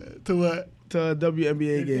To what? to a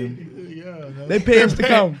WNBA game? Yeah, no. They pay us to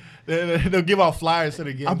come. They'll give out flyers to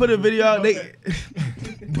the game. I put a video out. They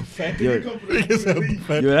Yo,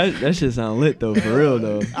 that shit sound lit though, for real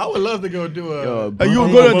though. I would love to go do a. Yo, you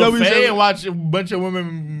would go to a buffet WNBA and watch a bunch of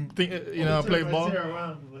women, play ball.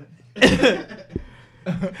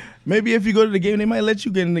 maybe if you go to the game, they might let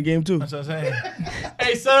you get in the game too. That's what I'm saying.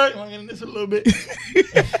 Hey, sir, you want to get in this a little bit?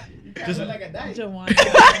 Just Like a diet. Jawana.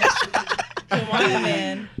 Jawana,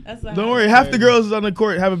 man. That's Don't worry, half the girls on the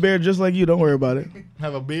court have a beard just like you. Don't worry about it.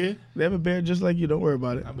 have a beard. They have a beard just like you. Don't worry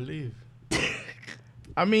about it. I believe.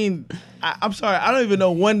 I mean, I'm sorry. I don't even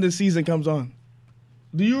know when the season comes on.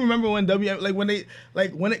 Do you remember when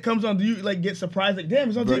when it comes on? Do you like get surprised like damn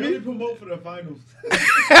it's on They only TV? promote for the finals.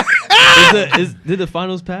 Did the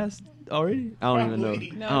finals pass already? I don't even know.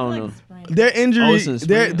 No, I don't know. it's like spring. Their injury, Oh, it's in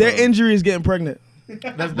spring? their Oh. injury is getting pregnant.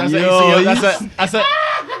 That's Yo, an ACL.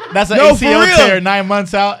 That's an No, for ACL real. tear 9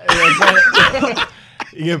 months out.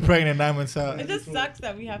 You get pregnant 9 months out. It just sucks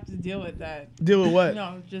that we have to deal with that. Deal with what?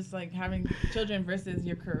 No, just like having children versus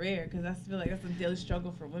your career, because I feel like that's a daily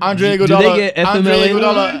struggle for women. Andre Do Iguodala. they get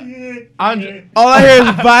FMLA? All I hear is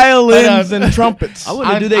violins and trumpets. I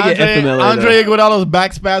wonder, do they get FMLA? though? Andre Iguodala's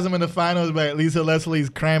back spasm in the finals, but Lisa Leslie's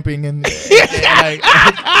cramping and like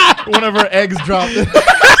one of her eggs dropped.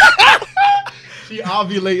 She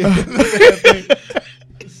ovulated.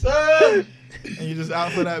 Son, and you just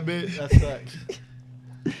out for that bitch. That sucks.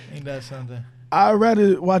 Ain't that something? I'd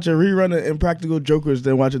rather watch a rerun of Impractical Jokers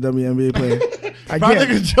than watch a WNBA player. I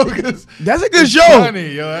Practical can't. Jokers. That's a good show. Funny,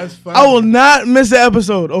 yo. That's funny. I will not miss an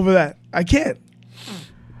episode over that. I can't.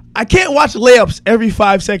 I can't watch layups every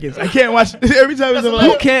 5 seconds. I can't watch every time it's a Who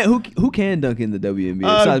layup. who can dunk in the WNBA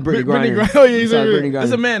besides Brittany Griner? Oh yeah, he's Besides a, Brittany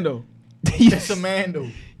that's Griner. a Mando. It's a Mando.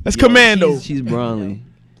 That's Commando. She's Bronley.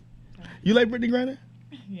 You like Brittany Griner?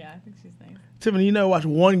 Yeah, I think she's nice. Tiffany, you never watch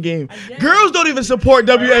one game. I did. Girls don't even support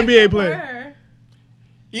WNBA players. Her.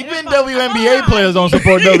 Even WNBA players don't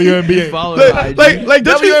support WNBA. Follow her IG. Like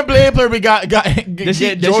don't you? WNBA player we got Does she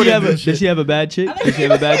have a bad chick? Does she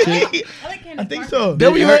have a bad chick? I like Candace I think Parker.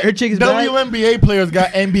 so. Her chick is bad? WNBA players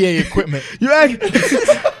got NBA equipment. You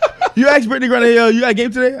ask Brittany Griner, yo, you got a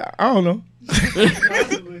game today? I don't know.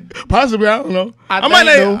 Possibly, I don't know. I might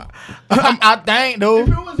not. I think though. If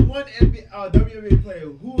it was one WNBA player,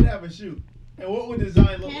 who would have a shoe? And what would the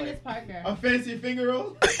design look Candace like? Parker. A fancy finger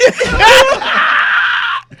roll?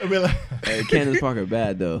 Hey, Candace Parker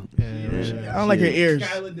bad though. I don't like her ears.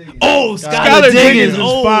 Skylar Diggins. Oh, Skylar Diggins is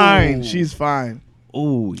Oh. fine. She's fine.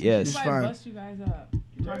 Oh yes. She's She fine. might bust you guys up.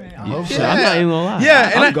 I hope so. Shit, I'm not even gonna lie.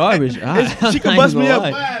 Yeah, and I'm garbage. she can bust me up.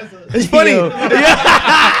 Plaza. It's funny.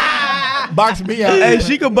 Box me out. Hey,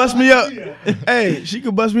 she could bust me up. Hey, she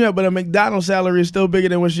could bust me up, but a McDonald's salary is still bigger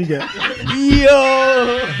than what she get.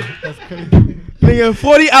 Yo. That's crazy. Nigga,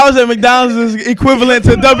 40 hours at McDonald's is equivalent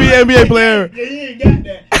to WNBA player. Yeah, you ain't got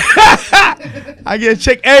that. I get a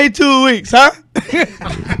check every 2 weeks, huh?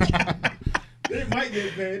 They might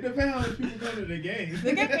get paid. It depends how many people come to the game.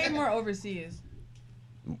 They get paid more overseas.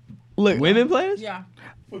 Look, Women players? Yeah.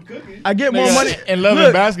 For cooking. I get more Nigga, money. and love Look,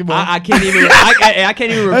 and basketball. I can't even. I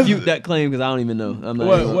can't even refute that claim because I don't even know. I'm not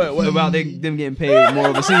What? about them getting paid more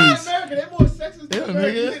overseas. America, they're more sexist than Yeah,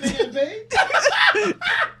 America. You nigga. think they get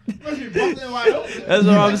paid? Must be busting wide open. That's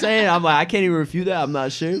what I'm saying. I'm like, I can't even refute that. I'm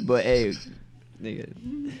not sure, but hey, nigga.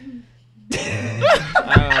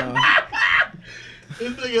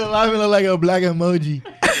 This nigga laughing look like a black emoji.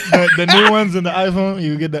 The new ones in the iPhone,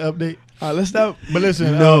 you get the update. let's stop. But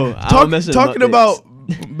listen, No, I don't mess with them Talking updates. about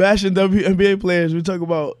bashing WNBA players, we talk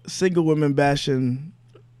about single women bashing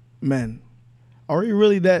men. Are we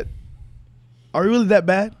really that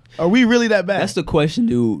bad? Are we really that bad? That's the question.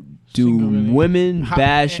 Do Single women. women How-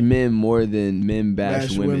 bash men more than men bash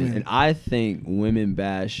Bash women? women. And I think women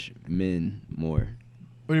bash men more.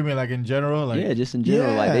 what do you mean, like in general? Like, Yeah, just in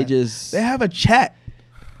general. Like they just. they have a chat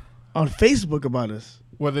on Facebook about us.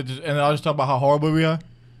 whether just, and I'll just talk about how horrible we are.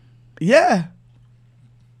 Yeah.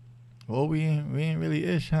 Well, we ain't really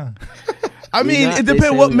ish, huh? I We mean, not- it they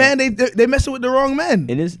depends say what we man they messing with the wrong men.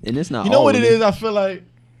 and it's not. You know all what it women. is? I feel like.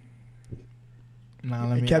 Nah,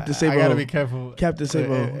 let me. Captain I Sabo. gotta be careful. Captain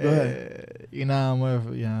Sabo, go ahead. You know, I'm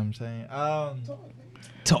whatever. You know what I'm saying?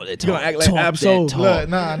 Talk that You gonna talk. act like Talk that Absol. talk. Look,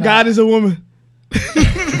 nah. God is a woman.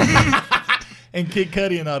 And Kid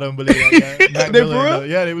Cudi and all them believe that. Mac They Miller for and real? those-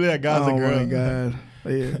 Yeah, they believe that God's a Oh girl. my God.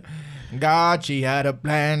 Yeah. God, she had a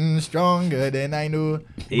plan stronger than I knew.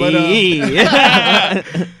 But, Yeah.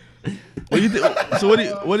 What you so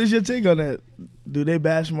what is your take on that? Do they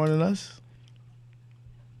bash more than us?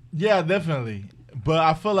 yeah, definitely. But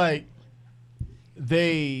I feel like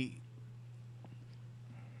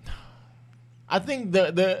I think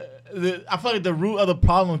I feel like the root of the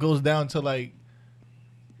problem goes down to like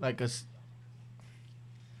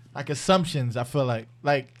assumptions. I feel like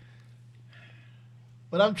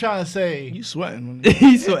what I'm trying to say. You sweating.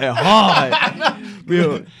 He's sweating hard.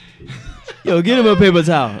 Yo, get him a paper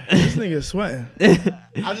towel. This nigga sweating.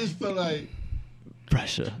 I just feel like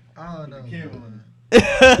Pressure. I don't know.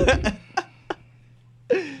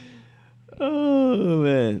 Oh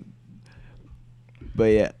man. But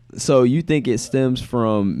yeah, so you think it stems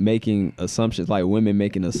from making assumptions, like women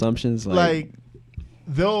making assumptions, Like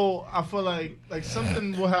though I feel like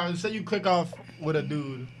something will happen. Say you click off with a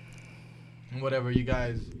dude, and whatever you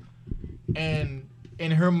guys, and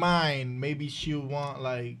in her mind, maybe she'll want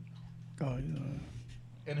like. Oh, you know.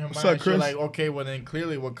 In her What's mind, up, she'll Chris? like, okay, well then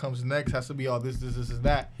clearly what comes next has to be all this, and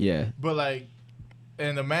that. Yeah. But like,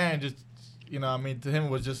 and the man just, you know, I mean, to him it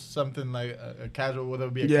was just something like a casual, whether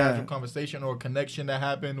it be a casual conversation or a connection that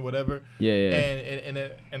happened, whatever. Yeah.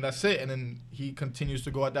 And that's it. And then he continues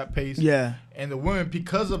to go at that pace. Yeah. And the woman,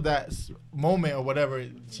 because of that moment or whatever,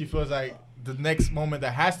 she feels like the next moment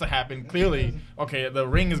that has to happen. Clearly, okay, the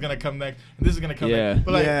ring is gonna come next, and this is gonna come next.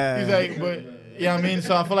 But like, he's like, but. Yeah, I mean,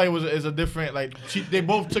 so I feel like it's a different, like, they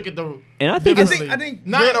both took it the. And I think I think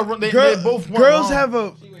they both girls wrong. have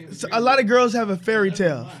a lot of girls have a fairy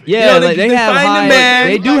tale. Yeah, You know, like they have find high. the man,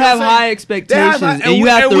 They do like I have said, high they expectations, have high- and you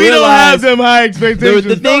have to we don't have realize them high expectations.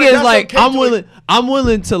 the thing No, is that's like okay I'm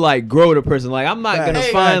willing to like grow the person. Like I'm not Facts. gonna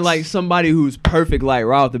Hey, find facts. like somebody who's perfect like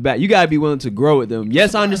right off the bat. You gotta be willing to grow with them.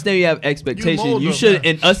 Yes, I understand you have expectations. mold You them, should,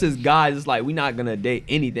 man. and us as guys, it's like we're not gonna date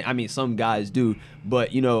anything. I mean, some guys do,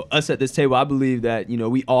 but you know, us at this table, I believe that you know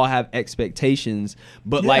we all have expectations,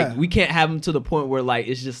 but like we can't have them to the point where like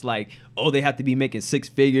it's just like oh they have to be making 6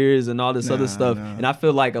 figures and all this other stuff. no. And I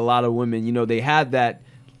feel like a lot of women, you know, they have that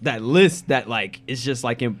list that like it's just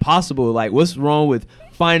like impossible. Like what's wrong with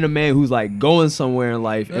finding a man who's like going somewhere in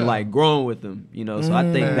life and like growing with them, you know? So I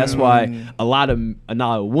think that's why a lot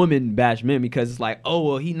of women bash men because it's like, oh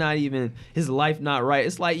well, he not even his life not right.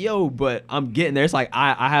 It's like, yo, but I'm getting there. It's like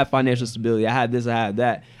I have financial stability. I have this, I have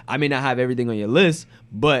that. I may not have everything on your list,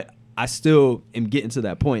 but I still am getting to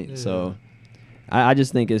that point. So I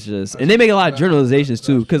just think it's just, and they make a lot of generalizations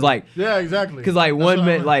too, because like, yeah, exactly. because like one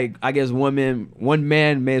man, like I guess one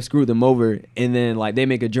man may have screwed them over, and then like they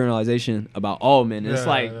make a generalization about all men. And it's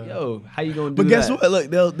like, yo, how you gonna do that? But guess what? Look,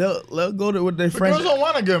 they'll go to with their But friends. girls don't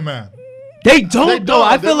want a good man. They don't though. don't.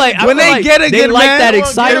 I feel like When they get a they good like man, that they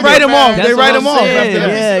excitement. write 'em off. That's They what write I'm 'em off saying. after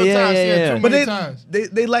that. Yeah.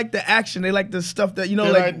 But they like the action. They like the stuff that, you know,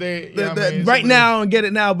 They like like the right now and get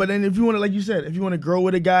it now. But then if you want to, like you said, if you want to grow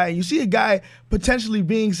with a guy and you see a guy potentially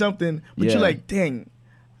being something, but Yeah. you're like, dang,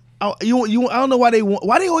 I don't know why they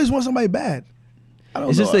always want somebody bad. I don't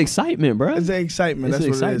It's know. just the excitement, bro. It's the excitement. It's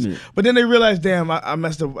That's the what it is. excitement. But then they realize, damn, I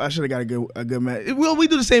messed up. I should have got a good man. Well, we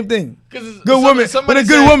do the same thing. Good Good woman, but a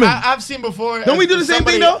good woman. I've seen before. Don't we do the same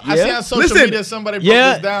thing, though? I see on social Listen, media somebody broke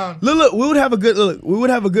yeah. this down. Look, we would have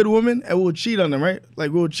a good woman and we would cheat on them, right?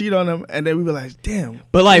 Like we would cheat on them and then we'd be like, damn.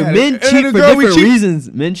 But like yeah. men And then cheat the for girl we different cheat- reasons.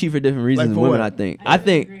 Men cheat for different reasons Like than for women. what? I think. I I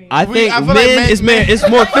think agree. I feel like men. men- It's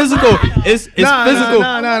more physical. It's physical.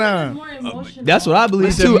 Nah. More emotional. That's what I believe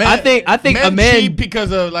Listen, too. men- I think a men man. cheat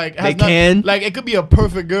because of like They can. like it could be a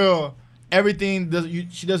perfect girl. Everything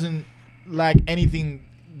she doesn't lack anything.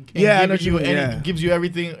 And Yeah, I know gives you what you mean, any, yeah. gives you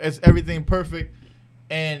everything. It's everything perfect.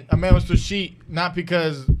 And a man was to cheat not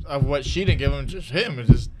because of what she didn't give him, just him.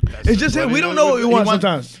 It's just him. what We he don't knows. know what we want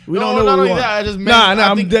sometimes. We don't know what we want. I just meant, Nah, I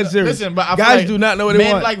I'm think, dead serious. Listen, but I feel Guys like do not know what they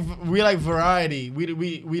men want. we like variety. We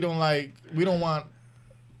don't want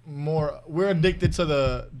more. We're addicted to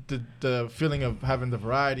the feeling of having the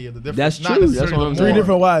variety of the different. That's not true. necessarily That's what the I'm more. Three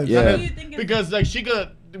different wives. Yeah. What do you think is- Because like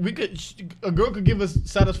a girl could give us,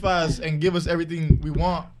 satisfy us, and give us everything we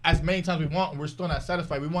want as many times we want. And we're still not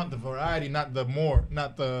satisfied. We want the variety, not the more,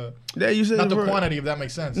 not the You said quantity. If that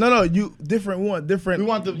makes sense. No, you different. We want different. We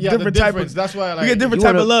want the different type difference. of. That's why like We get different You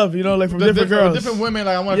type wanna- of love, you know, like from the different girls. different women.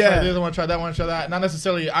 Like I want to Yeah. try this, I want to try that, I want to try that. Not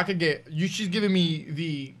necessarily. I could get you. She's giving me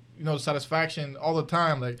the satisfaction all the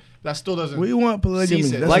time. Like that still doesn't. We want polygamy.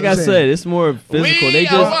 Cease it. That's Like what I I'm said, saying. it's more physical. We They are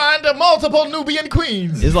just. find the multiple Nubian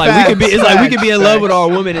queens. It's like we could be in love with our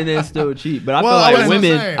woman and then still cheat. But I Well, feel that's like what I'm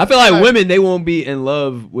women, saying. I feel like Like- women, they won't be in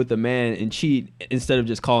love with a man and cheat instead of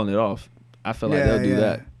just calling it off. I feel like Yeah, they'll do yeah.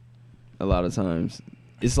 that a lot of times.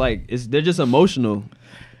 It's like they're just emotional,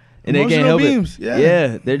 and they Emotional can't help beams, it.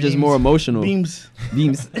 yeah. They're just Beams. more emotional. Beams.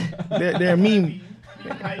 Beams. They're a meme.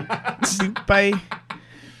 Bye.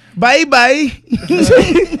 Bye.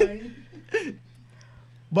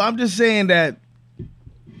 But I'm just saying that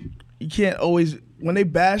you can't always, when they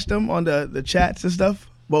bash them on the chats and stuff,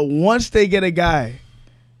 but once they get a guy,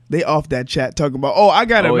 they off that chat talking about, oh, I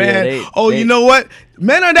got a Oh, yeah, man. they- You know what?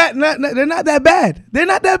 Men are they're not that bad. They're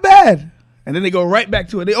not that bad. And then they go right back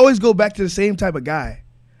to it. They always go back to the same type of guy.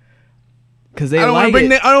 Because they I don't like want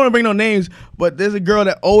to it. I don't want to bring no names, but there's a girl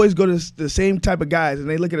that always go to the same type of guys, and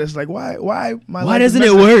they look at us like, why my life is doesn't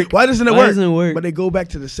it messed up? work? Why doesn't it Why work? doesn't it work? But they go back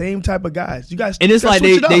to the same type of guys. You guys, And it's gotta like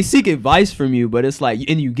switch it they up. seek advice from you, but it's like,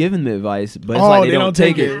 and you give them advice, but it's Oh, like they don't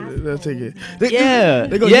take it. They don't take it. Yeah.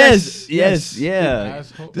 They go, yes. yes. Yeah.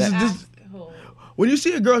 Asshole. This is this. Asshole. When you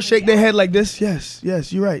see a girl shake their head like this, yes,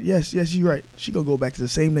 you're right. Yes, you're right. She gonna go back to the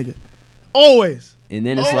same nigga. Always. and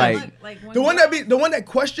then it's Oh, like, when The one girls- that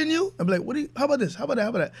question you, I'm like, what do you? How about this? How about that? How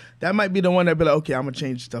about that? That might be the one that be like, okay, I'm gonna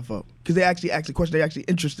change stuff up because they actually ask the question. They actually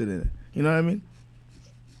interested in it. You know what I mean?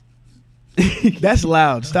 That's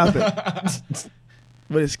loud. Stop it.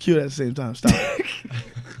 But it's cute at the same time. Stop it.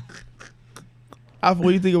 Alpha, what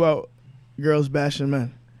do you think about girls bashing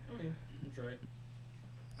men? I mean, Troy.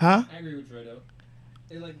 Huh? I agree with Troy though.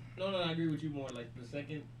 It's like no, I agree with you more. Like the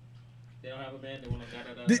second they don't have a man, they want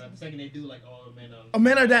to The second they do, like all men.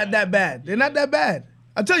 Men are that bad. They're not that bad.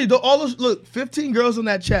 I tell you, though, all those 15 girls on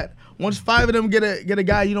that chat. Once 5 of them get a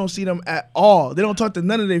guy, you don't see them at all. They don't talk to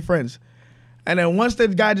none of their friends. And then once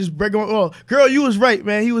that guy just break them, oh, girl, you was right,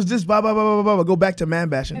 man. He was this, blah, blah, blah, blah, blah, blah. Go back to man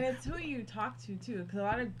bashing. And it's who you talk to too, because a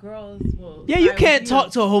lot of girls will. yeah, you side can't with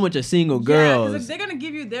talk to a whole bunch of single Yeah, 'cause girls. if they're gonna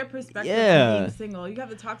give you their perspective Yeah. of being single, you have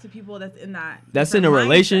to talk to people that's in that. That's different in a mindset.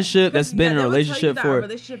 relationship, that's 'Cause, been in a they will tell you relationship that for- a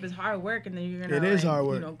relationship is hard work, and then you're gonna. It is like, hard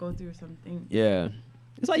work. You know, go through something. Yeah,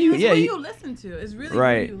 it's like It's you, who yeah, you listen to. It's really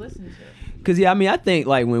Right. who you listen to. Because, yeah, I mean, I think,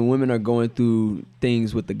 like, when women are going through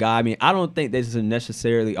things with the guy, I mean, I don't think they should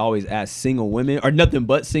necessarily always ask single women or nothing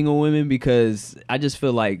but single women because I just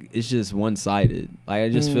feel like it's just one-sided. Like, I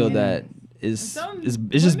just feel that it's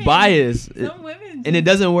just women- biased. Some women And it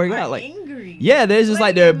doesn't work are out. Like, angry. yeah, there's just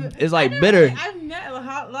like they're, it's like bitter. I've met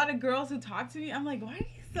a lot of girls who talk to me. I'm like, why are you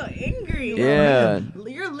so angry? Yeah.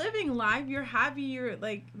 Like, you're living life. You're happy. You're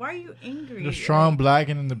like, why are you angry? You're strong, Like, black,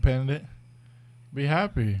 and independent. Be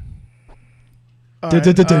happy. All right,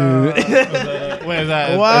 Wait, is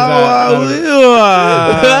that? Wow,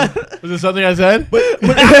 Was it something I said?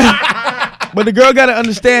 But the girl got to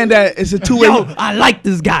understand that it's a two-way. Yo, I like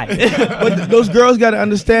this guy. But those girls got to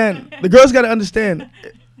understand. The girls got to understand.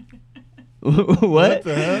 What?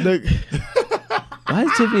 the hell? Why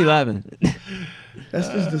is Tiffany laughing? That's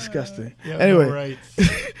just disgusting. Yeah, Anyway, no rights.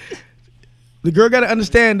 the girl got to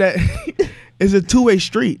understand that it's a two-way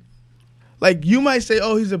street. Like, you might say,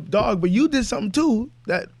 oh, he's a dog, but you did something too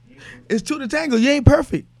that is two to tango. You ain't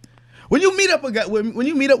perfect. When you meet up with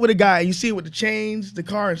a guy, you see him with the chains, the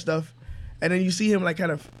car and stuff, and then you see him like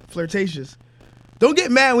kind of flirtatious. Don't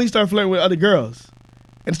get mad when you start flirting with other girls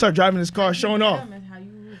and start driving his car, showing off. is how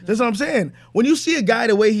you lose them. That's what I'm saying. When you see a guy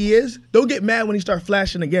the way he is, don't get mad when he start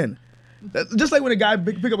flashing again. Just like when a guy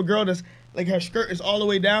pick up a girl that's like her skirt is all the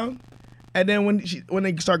way down, and then when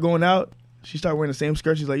they start going out, she start wearing the same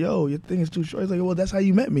skirt. She's like, "Yo, your thing is too short." It's like, "Well, that's how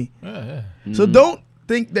you met me." Yeah. So don't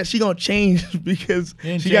think that she gonna change because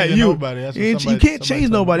You ain't she got changing you. nobody. That's what You somebody- can't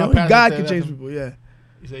change somebody told me. nobody. My Only pastor God said can that change to- people. Yeah.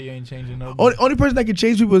 You say you ain't changing nobody. Only person that can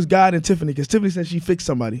change people is God and Tiffany, because Tiffany said she fixed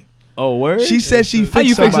somebody. Oh, word? She said she fixed How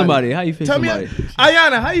you somebody. fix somebody? How you fix Tell me, somebody?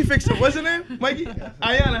 Ayana, how you fix it? What's her name, Mikey?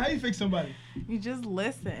 Ayana, how you fix somebody? You just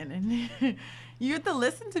listen, and you have to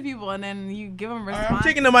listen to people, and then you give them All response. right, I'm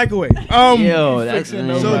taking the mic away. Yo, that's fixing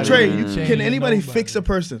So nobody. Trey, You can changing anybody nobody. fix a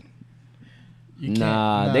person? You can't-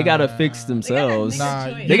 Nah, they gotta fix themselves. Nah,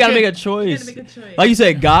 They gotta make a You choice. gotta make a choice. Like you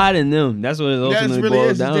said, God and them. That's what it That's ultimately really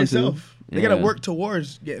boils is. down It's to. themselves. They gotta Yeah. work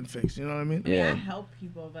towards getting fixed. You know what I mean? Yeah, Yeah. help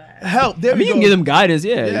people, but Help. There I mean, we you go. can give them guidance.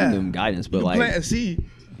 Yeah, you Yeah. can give them guidance, but You like, plant a seed.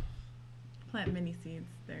 plant many seeds.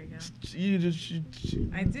 There you go. You just.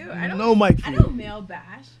 I do. I don't. No mic for I you. don't male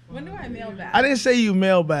bash. When do I male bash? I didn't say you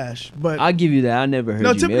male bash, but I'll give you that. I never heard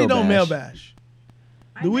no, you Tiffany male don't bash. male bash.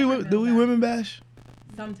 I Do we? never Do we male bash. women bash?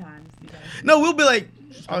 Sometimes. You guys. No, we'll be like,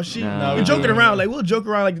 oh, she. Nah. We're joking around. Like we'll joke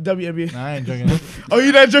around like the WNBA. Nah, I ain't drinking it. Oh,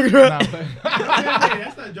 you not joking around? Nah,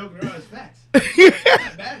 That's not joking around. It's facts. That's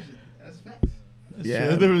not bashing. That's facts. Yeah.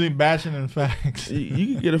 There's difference between bashing and facts.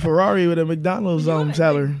 You can get a Ferrari with a McDonald's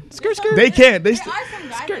salary. Skirt, skirt. They can't. They There still. are some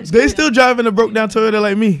guys that They do still that. driving a broke down Toyota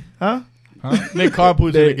like me, huh? Huh? They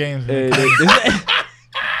carpool to the games.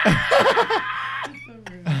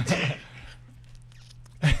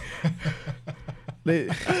 They,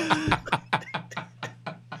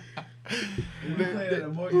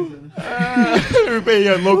 Repay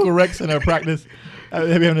your local Rex in their practice. They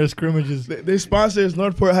be having their scrimmages. they sponsor is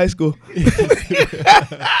Northport High School.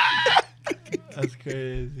 That's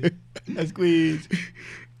crazy. That's squeeze.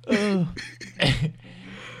 The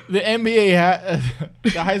NBA,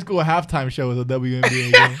 the high school halftime show was a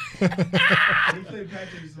WNBA game. We play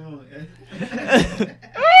Patrick's song.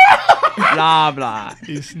 Blah blah.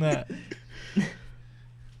 He snapped.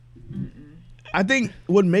 I think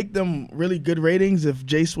would make them really good ratings if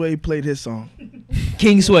Jay Sway played his song.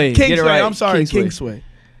 Kingsway. King Get it Sway, right. I'm sorry, Kingsway. King Sway.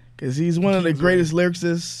 Because he's one of the greatest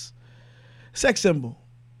lyricists. Sex symbol.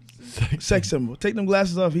 Sex symbol. Take them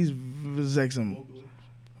glasses off, he's a sex symbol.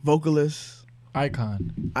 Vocalist.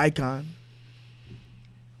 Icon. Icon.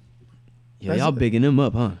 Yo, That's y'all it. bigging him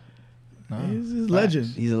up, huh? No. He's a legend.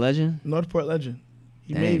 He's a legend. Northport legend.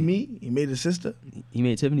 He Dang. made me. He made his sister. He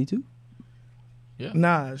made Tiffany too. Yeah.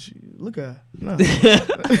 Nah, look at her. No.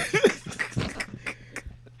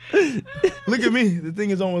 Look at me. The thing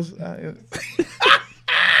is almost. I.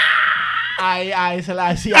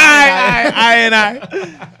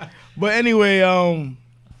 But anyway, all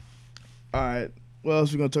right. What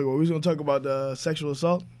else we gonna talk about? We gonna talk about the sexual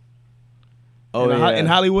assault. Oh yeah. In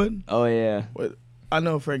Hollywood. Oh yeah. I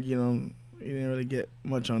know Frank. You didn't really get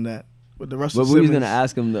much on that. With the Russell But we Simmons, was gonna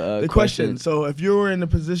ask him the question. So if you were in a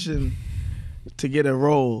position to get a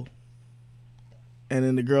role, and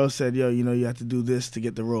then the girl said, "Yo, you have to do this to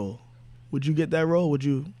get the role," would you get that role? Would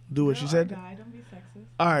you do what she said? Guy, don't be sexist.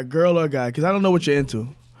 All right, girl or guy, because I don't know what you're into.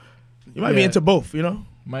 You might be into both,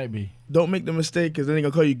 Might be. Don't make the mistake, because then they're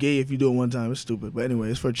going to call you gay if you do it one time. It's stupid. But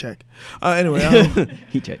anyway, it's for a check. Anyway.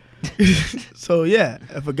 He checked. So, yeah,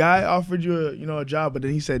 if a guy offered you a job, but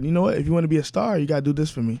then he said, you know what, if you want to be a star, you got to do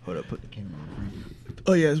this for me. Hold up, put the camera on Frankie.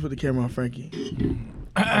 Oh, yeah, let's put the camera on Frankie.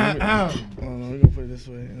 Hold on, we're going to put it this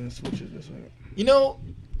way and then switch it this way.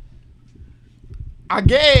 I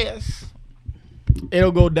guess it'll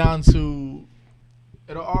all go down to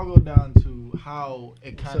how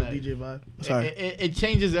it What's kind up, of DJ Vibe? Sorry. it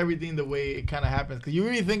changes everything the way it kind of happens. Because you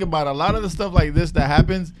really think about it, a lot of the stuff like this that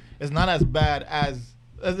happens is not as bad as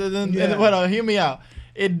hear me out.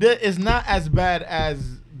 It's not as bad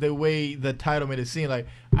as the way the title made it seem. Like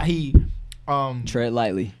tread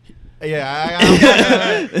lightly.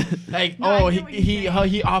 Yeah, like No, he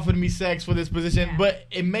offered me sex for this position, Yeah. but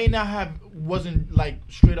it may not wasn't like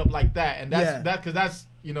straight up like that, and that's that's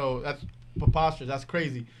preposterous, that's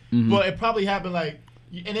crazy. Mm-hmm. But it probably happened and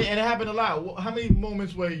it happened a lot. How many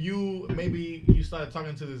moments where you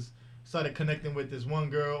started connecting with this one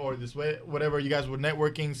girl or this way, whatever, you guys were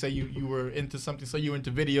networking, say you were into something, so you were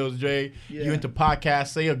into videos, Jay, you into podcasts,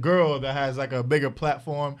 say a girl that has like a bigger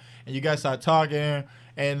platform, and you guys start talking.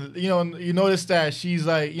 And you notice that she's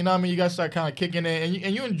like, you guys start kind of kicking it,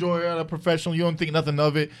 and you enjoy her, a professional. You don't think nothing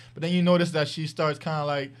of it, but then you notice that she starts kind of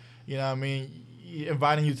like,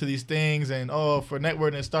 inviting you to these things, and for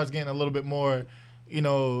networking, it starts getting a little bit more,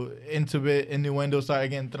 intimate, innuendo start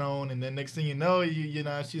getting thrown, and then next thing you know,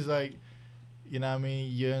 she's like,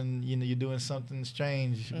 you're doing something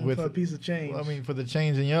strange with for a piece of change. for the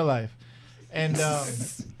change in your life, and.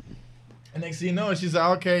 And next thing you know, she's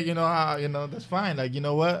like, okay, that's fine. Like, you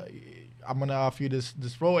know what? I'm going to offer you this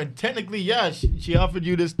role. And technically, yeah, she offered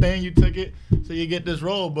you this thing. You took it, so you get this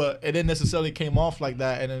role. But it didn't necessarily came off like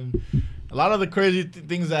that. And then a lot of the crazy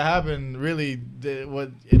things that happen, really, they're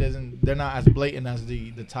not as blatant as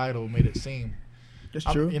the title made it seem. That's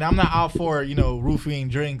true. I'm not out for, roofing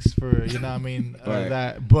drinks for, Right.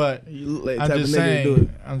 that. But You look like the I'm type just of nigga to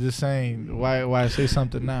do it. saying, why say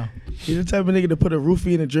something now? He's the type of nigga to put a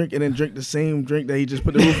roofie in a drink and then drink the same drink that he just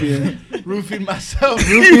put the roofie in. Roofing myself.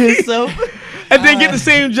 Roofing himself. And then get the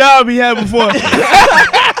same job he had before.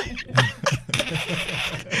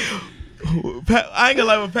 Pat, I ain't gonna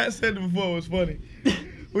lie, what Pat said before was funny.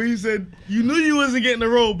 When he said, you knew you wasn't getting the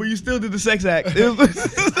role, but you still did the sex act.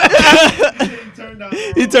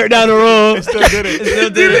 He turned down the role. Still did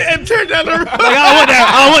it. Did it and turned down the role. Like,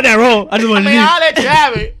 I don't want that role. I just want to leave. I'll let you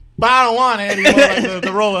have it, but I don't want it anymore. Like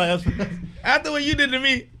the role. After what you did to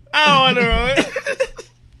me, I don't want the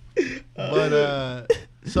role. But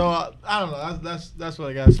so I don't know. That's what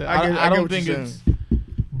I gotta say. I get I don't what think you're it's.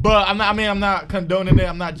 But I'm not condoning it.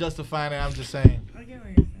 I'm not justifying it. I'm just saying. I get what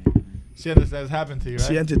you're saying. See, that's happened to you, right?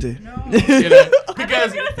 She entity. No.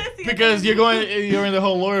 Because you're in the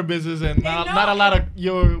whole lawyer business, and not a lot of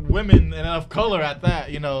your women and of color at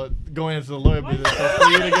that, going into the lawyer business. So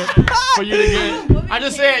for you to get, I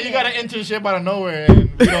just saying you got an internship out of nowhere, and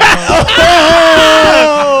we don't know.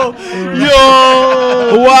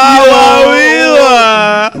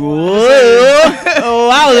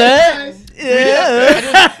 Wow, that.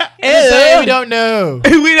 Yeah. I'm just saying we don't know.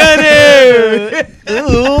 We don't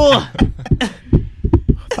know.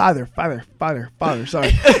 Father,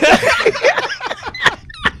 sorry.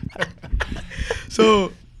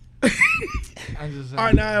 So, I'm just saying. all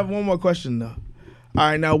right, now I have one more question, though. All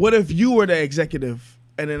right, now, what if you were the executive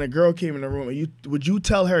and then a girl came in the room and would you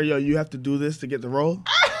tell her, yo, you have to do this to get the role?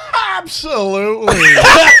 Absolutely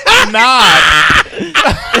not.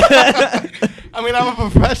 I mean, I'm a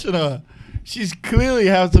professional. She's clearly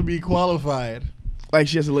has to be qualified Like,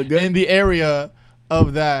 she has to look good? in the area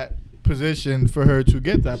of that position for her to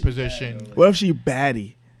get that position. What if she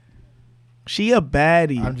baddie? She a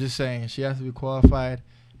baddie. I'm just saying she has to be qualified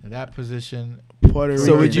in that position. Puerto So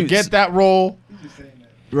Rican. would you to get that role,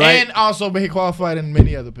 right? and also be qualified in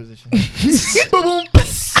many other positions? Boom.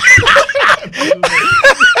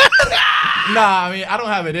 Nah, I mean I don't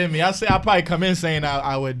have it in me. I'll probably come in saying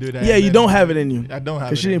I would do that. Yeah, and you then don't have it in you. I don't have it.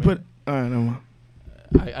 Because she in didn't me. put. All right, no more.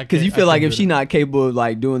 Because you feel like if she's not capable of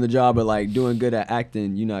like doing the job or like doing good at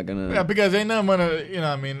acting, you're not gonna. Yeah, because ain't nothing gonna, you know what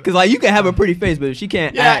I mean? Because like you can have a pretty face, but if she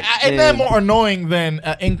can't act, ain't that more annoying than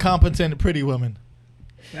an incompetent pretty woman?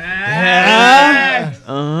 Uh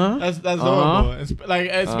huh. That's horrible.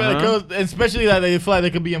 Especially that they feel like they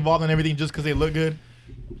could be involved in everything just because they look good.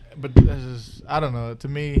 But that's just, I don't know. To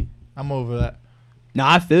me, I'm over that. No,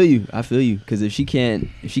 I feel you. Because if she can't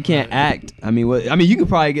act, I mean, you could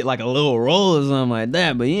probably get like a little role or something like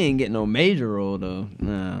that, but you ain't getting no major role though.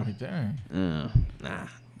 Nah. Like, dang. Nah.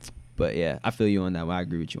 But yeah, I feel you on that one. I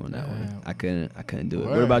agree with you on that one. I couldn't do it.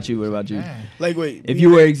 Word. What about you? Dang. Like, wait. If you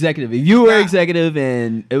were executive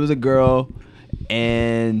and it was a girl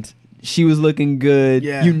and she was looking good,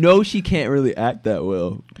 Yeah. you know she can't really act that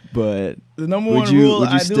well. But The number Would one you- rule would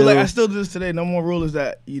you I do, still- like I still do this today. Number one rule is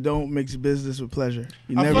that you don't mix business with pleasure.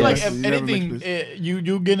 You I never feel like mix- if you never mix anything, business.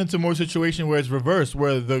 you get into more situation where it's reversed,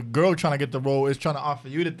 where the girl trying to get the role is trying to offer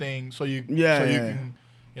you the thing, so you Yeah, you yeah. can,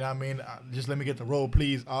 you know what I mean? Just let me get the role,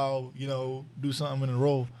 please. I'll do something in the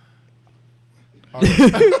role. All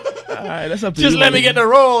right, that's up to you. Just let me buddy. get the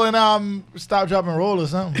role and stop, drop, and roll or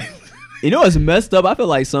something. you know what's messed up? I feel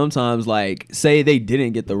like sometimes, like, say they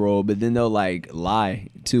didn't get the role, but then they'll, like, lie,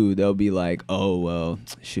 too. They'll be like, oh, well,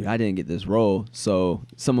 shoot, I didn't get this role. So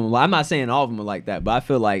some of them, I'm not saying all of them are like that, but I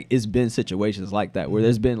feel like it's been situations like that where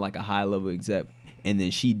there's been, like, a high-level exec, and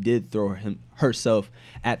then she did throw herself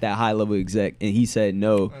at that high-level exec, and he said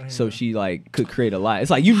no, so she, like, could create a lie.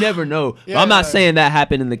 It's like, you never know. But I'm not saying that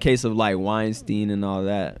happened in the case of, like, Weinstein and all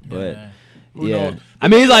that, but... Who Yeah, knows? I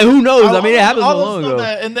mean, it's like, who knows? I mean, it happens so all the long stuff ago.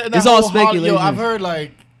 that- and that It's all whole Holly- speculation. I've heard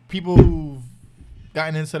like people who've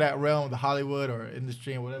gotten into that realm of the Hollywood or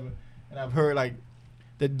industry and whatever, and I've heard like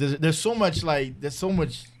that there's so much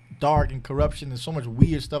dark and corruption and so much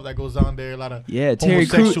weird stuff that goes on there. A lot of Yeah, Terry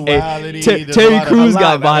Crews. homosexuality. Terry there's a lot of- Crews a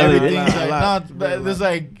got lot, violated. everything's A like, lot. not- but there's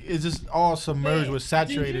like it's just all submerged with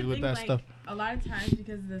saturated Did you with think, that like, stuff. A lot of times,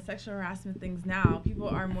 because of the sexual harassment things now, people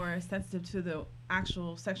are more sensitive to the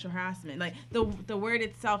actual sexual harassment. Like the word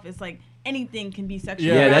itself is like anything can be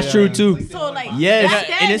sexual. Yeah, that's true too. So like Yeah, back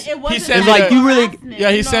and then it's- it wasn't sent It's me like the- you really. harassment,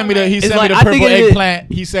 Yeah, he you sent know, me the It's sent like, me I the think purple it-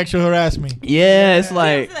 eggplant. He sexual harassed me. Yeah, it's Yeah,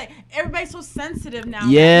 like. it's like everybody's so sensitive now.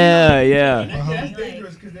 Yeah, yeah. That's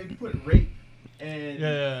dangerous because they put rape and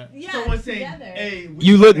Yeah. Yeah, someone saying, together. "Hey,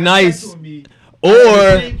 You look have nice." sex with me." Or.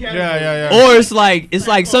 Yeah. Or it's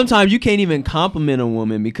like sometimes you can't even compliment a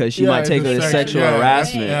woman because she Yeah, might it's take it just as sexual. sexual Yeah,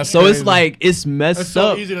 harassment. that's So it's crazy. like it's messed It's so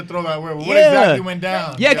up. easy to throw that word. What Yeah. exactly went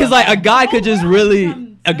down? Yeah, because like a guy could just really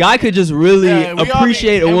Yeah, we all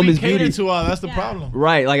appreciate be- a and we woman's cater beauty. to all. That's the Yeah. problem.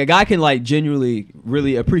 Right, like a guy can like genuinely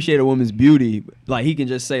really appreciate a woman's beauty. Like he can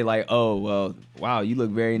just say like, "Oh, well, wow, you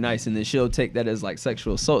look very nice," and then she'll take that as like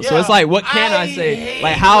sexual assault. So Yeah, it's like, what can I I say? hate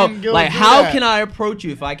Like how when girls do how that. can I approach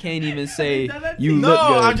you if I can't even say you No, look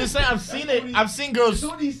good? I'm just saying. I've seen it. I've seen It's girls.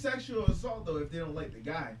 only sexual assault though if they don't like the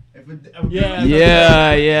guy. If a Yeah.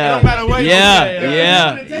 Yeah, It yeah, don't matter what you yeah, say,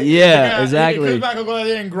 yeah, Yeah, yeah, exactly. Chris Rock will go out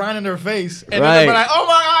there and grind in her face, and Right. then they'll be like, "Oh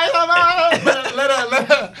my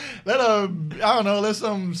God, let her, I don't know, let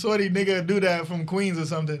some sorty nigga do that from Queens or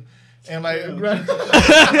something." And like, do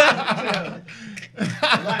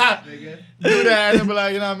that, and then be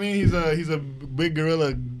like, you know what I mean? He's a big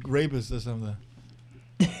gorilla rapist or something.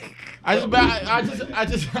 I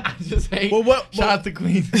just hate. Well, what- shout out to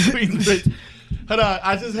Queens, bitch. Hold on,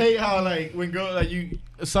 I just hate how like when girl like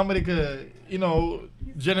somebody could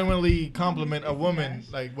genuinely compliment a woman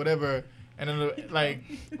like whatever. And then, like,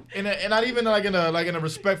 and not even like in a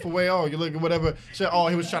respectful way. Oh, you look at whatever. Say, oh,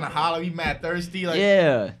 he was trying to holler. He mad thirsty. Like,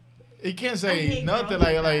 Yeah. he can't I say hate nothing.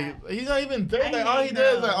 girls Like he's not even thirsty. I Like, all he hate did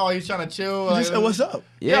is girls. like, oh, he's trying to chill. You Like, just said, what's up?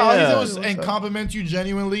 Yeah, all he did Yeah. was and compliment you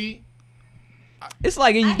genuinely. It's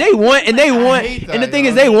like and they want and hate that, the thing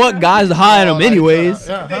is yo. they want guys to hire them anyways.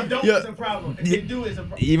 Yeah, If they huh? don't, Yeah. it's a problem. If they do, it's a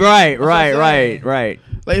problem. Right.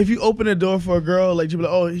 Like if you open the door for a girl, like you be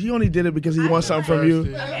like, oh, he only did it because he wants something from you.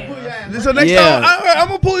 Thirsty. So next Yeah. time, I'm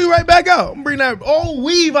gonna pull you right back out. I'm gonna bring that all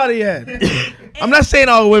weave out of your head. I'm not saying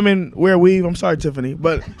all women wear weave. I'm sorry, Tiffany,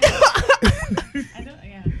 but I don't,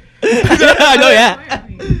 yeah. I know,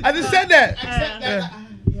 yeah. I just said that. Yeah.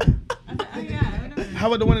 How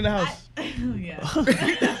about the one in the house? Yeah.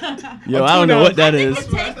 Yo, I don't know what that I think is.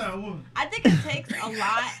 it takes- I think it takes a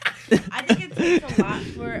lot. I think it takes a lot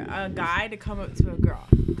for a guy to come up to a girl.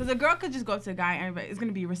 Because a girl could just go up to a guy and everybody is going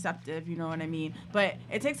to be receptive, you know what I mean? But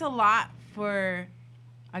it takes a lot for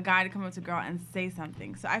a guy to come up to a girl and say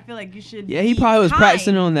something. So I feel like you should. Yeah, he be probably was kind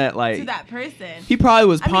practicing on that, to like that person. he probably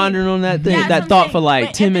was I mean, pondering on that thing, Yeah, that that's thought what I'm for saying. like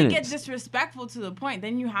But 10 if minutes. they get disrespectful to the point,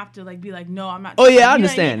 then you have to like be like, no, I'm not. Oh, yeah, I you know what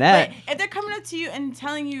understand mean? that. But if they're coming up to you and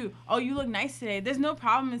telling you, oh, you look nice today, there's no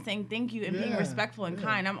problem in saying thank you and being Yeah, respectful and yeah.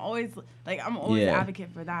 kind. I'm always an Yeah.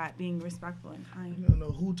 advocate for that, being respectful and You kind. don't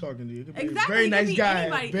know who talking to you. It could be Exactly. a very it could nice be guy.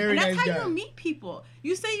 anybody. Very and that's nice how guy. you meet people.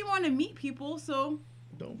 You say you want to meet people, so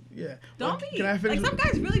Don't. Yeah. don't Well, be. Can I finish? Like some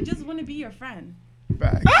guys really just want to be your friend.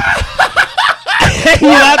 Facts. You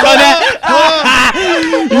laughed on that?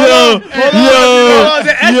 Hold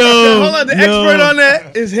on. The expert on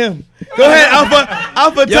that is him. Go ahead, Alpha.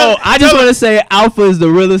 Alpha. Yo, I just want to say Alpha is the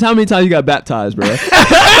realest. How many times you got baptized, bro? I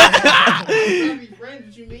be friends,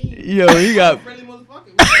 what you mean? Yo, you got Friendly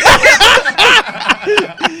motherfucker.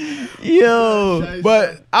 yo.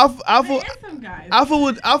 But Alpha. There is some guys. Alpha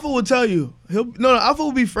would tell you. Alpha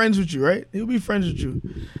will be friends with you, right? He'll be friends with you.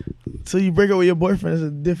 Till you break up with your boyfriend is a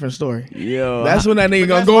different story. Yo, That's when that nigga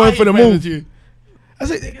gonna That's go why in for the he friends move. with you. I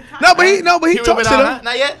said, but he talks to them.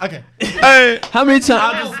 Not yet. Okay. Hey, how many I'll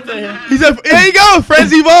times? just stay here. he said, there you go,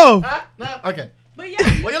 friends evolve. No, okay. But yeah,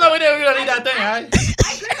 Well, you know we don't need that thing, right?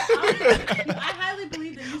 I highly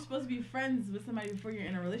believe that you're supposed to be friends with somebody before you're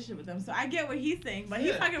in a relationship with them. So I get what he's saying, but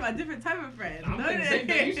he's talking about different type of friends. I'm saying the same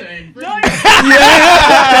thing you saying. No,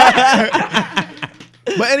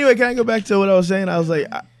 But anyway, can I go back to what I was saying? I was like,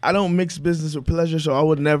 I don't mix business with pleasure, so I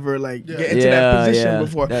would never like get into that position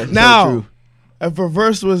before. That's so Now, true. if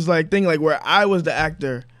reverse was like thing like where I was the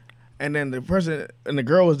actor, and then the person and the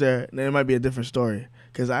girl was there, then it might be a different story.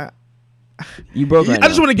 Cause You broke right I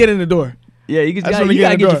just now. want to get in the door. Yeah, you I just gotta wanna get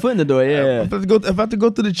get in the your door. foot in the door. Yeah. If I have to go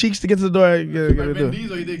through the cheeks to get to the door, I gotta But do Vin it.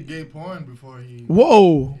 Diesel, he did gay porn before he.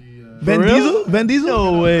 Whoa, Vin For real? Diesel? Vin Diesel?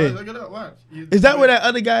 No way. Look it up. Watch. Is that where that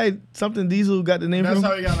other guy, something Diesel, got the name That's from?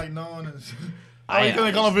 how he got like known as. Why you think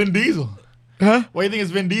they call him Vin Diesel? Huh? Why you think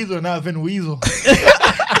it's Vin Diesel and not Vin Weasel?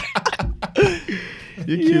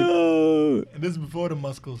 You're cute. Yo, And this is before the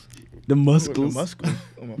muscles. the muscles. Muscles.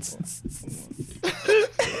 Oh, my fault.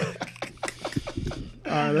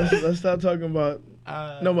 All right, let's start talking about.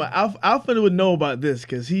 No, but Alpha would know about this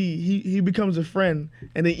because he becomes a friend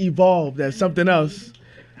and they evolve as something else.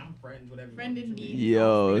 I'm friends with everyone. friend in need.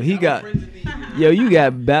 Yo, he I'm got. friends in need. Yo, you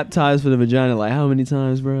got baptized for the vagina like how many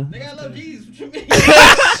times, bro? Nigga, I love Jesus. What you mean?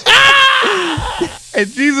 And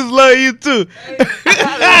Jesus love you too.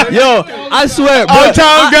 Yo, I swear, bro. All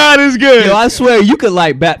time God is good. Yo, I swear, you could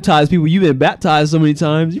like baptize people. You've been baptized so many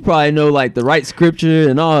times. You probably know like the right scripture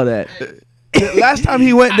and all that. The last time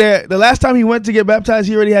he went to get baptized,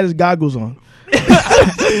 he already had his goggles on.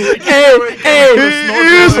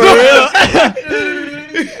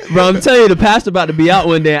 Bro, I'm telling you, the pastor about to be out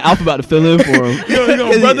one day and Alpha about to fill in for him.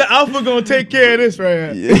 Brother Alpha gonna take care of this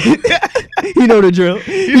right here. You know the drill.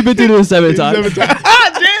 He's been through this 7 times. 7 times.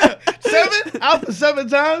 Ah, damn. 7? Alpha 7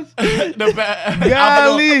 times?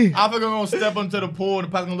 Golly. Alpha gonna step onto the pool and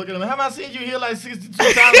the pastor gonna look at him. Have I seen you here like 62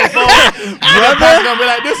 times before? The pastor gonna be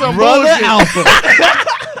like, this some Brother bullshit. Alpha.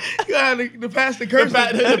 The pastor The cursed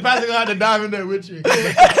him. pastor gonna have to dive in there with you.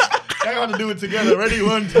 Y'all gonna have to do it together. Ready?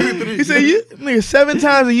 1, 2, 3. He said, "You nigga 7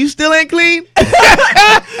 times and you still ain't clean."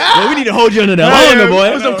 Well, we need to hold you under the longer,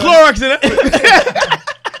 boy. Put some Clorox in it.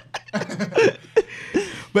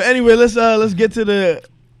 But anyway, let's get to the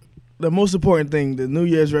most important thing: the New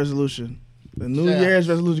Year's resolution. The New Yeah. Year's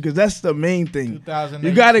resolution, because that's the main thing. 2018.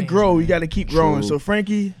 You gotta grow. You gotta keep growing. True. So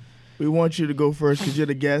Frankie, we want you to go first because you're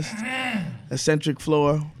the guest. Eccentric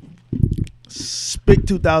Floor. Spick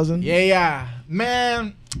 2000. Yeah.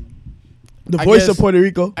 Man, The I voice guess- of Puerto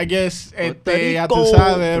Rico. I guess Puerto ya tú Rico.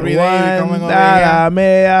 sabes, every day you're coming over here.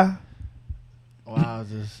 Guantanamera. Wow,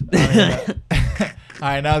 just. All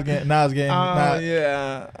right, now it's getting. Now it's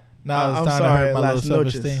Yeah. I'm time to sorry, hurt my Las little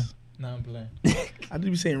self-esteem. Noches. No, I'm playing. I do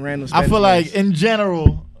be saying random I feel Spanish like, words. in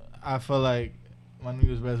general, I feel like my New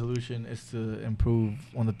Year's resolution is to improve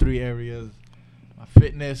on the 3 areas: my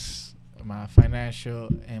fitness, my financial,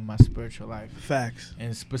 and my spiritual life. Facts.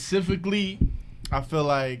 And specifically, I feel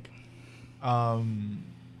like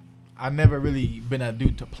I've never really been a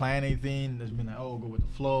dude to plan anything. There's been like, oh, go with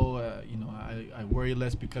the flow. I worry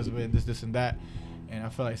less because of it, this, and that. And I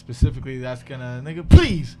feel like specifically that's gonna, nigga,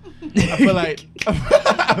 please. I feel like I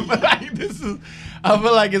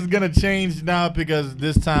feel like it's gonna change now because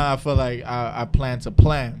this time I feel like I plan to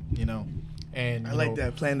plan, you know. And I you like know,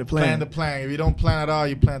 that. Plan to Plan to plan. plan. If you don't plan at all,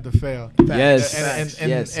 you plan to fail. Yes.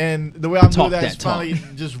 Yes. And the way I'm Talk doing that is that talk. finally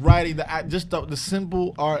just writing the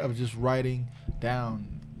simple art of just writing down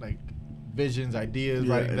like visions, ideas,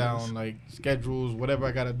 Yeah, writing it down is. like schedules, whatever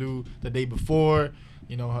I gotta do the day before.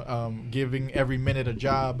 You know, giving every minute a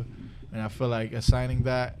job. And I feel like assigning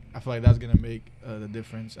that, I feel like that's gonna make the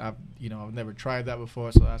difference. I've never tried that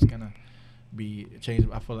before, so that's gonna be change.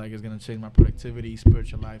 I feel like it's gonna change my productivity,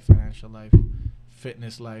 spiritual life, financial life,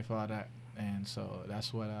 fitness life, all that. And so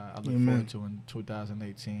that's what I look forward to in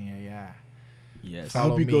 2018. Yeah. Yes. I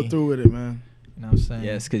hope you me. go through with it, man. You know what I'm saying?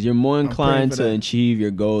 Yes, because you're more praying inclined for to that. achieve your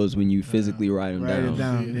goals when you physically write them Write down. it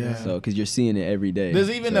down. Yeah. So, because you're seeing it every day. There's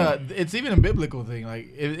even So, it's even a biblical thing.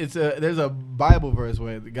 Like there's a Bible verse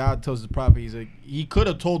where God tells the prophet, he's like, he could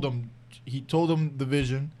have told them, he told them the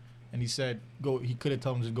vision, and he said go. He could have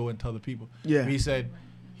told them to go and tell the people. Yeah. But he said,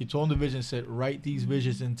 he told them the vision, said write these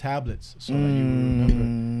visions in tablets so that you will remember.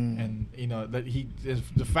 And that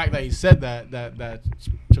the fact that he said that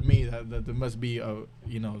to me that there must be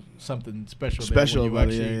something special there Special when you about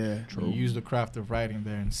actually it. Yeah. you use the craft of writing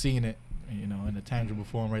there and seeing it in a tangible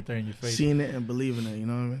form right there in your face. Seeing it and believing it. You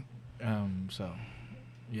know what I mean? So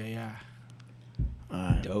yeah.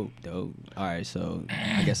 Alright. Dope. All right, so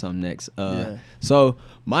I guess I'm next. Yeah. So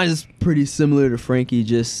mine is pretty similar to Frankie,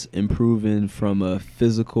 just improving from a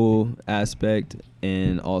physical aspect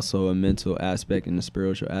and also a mental aspect and a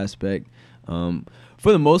spiritual aspect.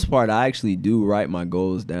 For the most part, I actually do write my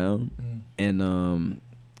goals down and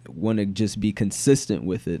want to just be consistent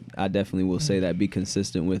with it. I definitely will say that, be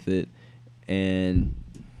consistent with it, and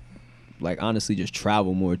like honestly just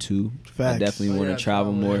travel more too. Facts. I definitely want to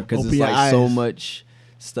travel more because Open it's your like so eyes. much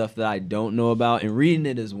stuff that I don't know about, and reading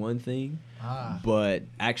it is one thing, Ah. but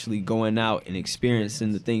actually going out and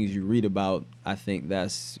experiencing the things you read about, I think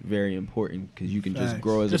that's very important because you can just Facts.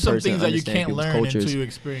 grow as There's a some person. things that you understand can't people's learn cultures. until you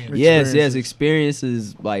experience. Yes,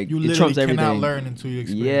 experiences like You it literally trumps cannot everything. learn until you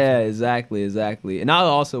experience. Yeah, it. exactly. And I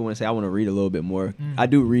also want to say I want to read a little bit more. I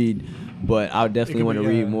do read, but I would definitely could want to be,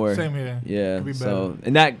 read more. Same here. Yeah. Could be So,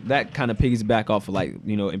 better. and that kind of piggyback off of like,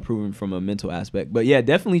 improving from a mental aspect. But yeah,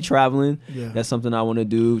 definitely traveling. Yeah. That's something I want to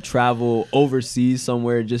do. Travel overseas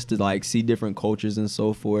somewhere just to like see different cultures and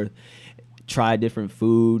so forth. Try different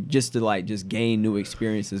food just to just gain new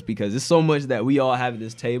experiences because there's so much that we all have at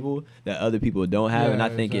this table that other people don't have, Yeah, and I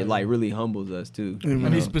think it exactly. really humbles us too.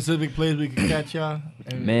 Amen. Any specific place we can catch y'all?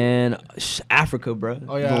 Man, Africa, bro.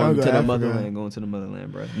 Oh, yeah. Going I'll to go the Africa. motherland, going to the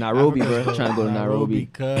motherland, bro. Nairobi, Africa's bro. dope. Trying to go to Nairobi.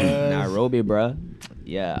 Nairobi, bro.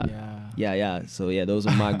 Yeah. So yeah, those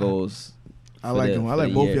are my goals. I like them. I like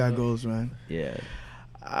the both year. y'all goals, man. Yeah.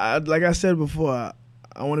 Like I said before,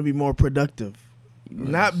 I want to be more productive.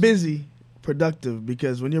 Not busy, productive.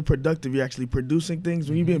 Because when you're productive, you're actually producing things.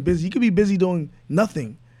 When you're being busy, you could be busy doing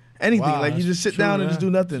nothing, anything. Wow, like you that's just sit true, down and yeah. just do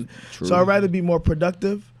nothing. True. So I'd rather be more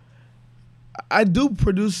productive. I do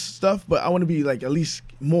produce stuff, but I want to be like at least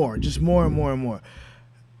more, just more and more and more.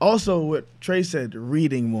 Also, what Trey said,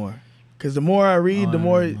 reading more. Because the more I read, the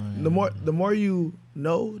more you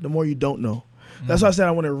know, the more you don't know. That's why I said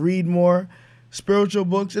I want to read more. Spiritual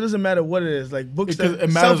books. It doesn't matter what it is. Like books Because that it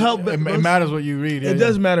matters. self-help It books. matters what you read. It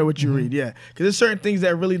does matter what you read, yeah. Because there's certain things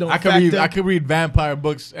that really don't. I could read vampire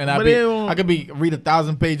books and But they don't- I could read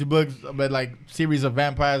 1,000-page books, but like series of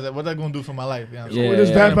vampires. What are they gonna do for my life? You know what I'm Yeah. saying? What is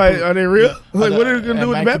vampires? Are they real? Like, what are they gonna do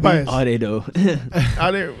with and that could be- vampires? Are they though?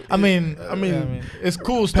 Are they? I mean, it's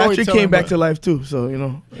cool storytelling. Patrick came back but- to life too, so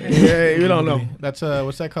yeah, we don't know. That's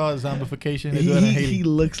what's that called? Zombification. They do that in Haiti. He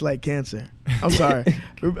looks like cancer. I'm sorry,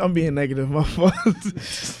 I'm being negative. My fault.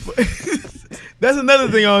 That's another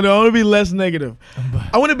thing I want to do. I want to be less negative.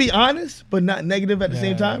 I want to be honest, but not negative at the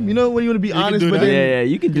same time. You know when you want to be can honest, do but that. then Yeah,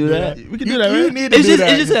 you can do that. we can do that. Right? need to It's do just, that.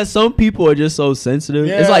 it's just that some people are just so sensitive.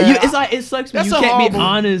 Yeah. It's like it sucks when That's you a can't be horrible-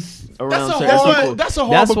 honest around That's a certain horrible. people. That's a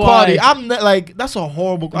horrible why- quality. I'm not, like that's a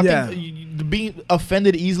horrible. I Yeah. think being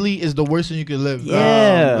offended easily is the worst thing you can live.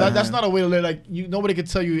 Yeah. That's not a way to live. Like nobody could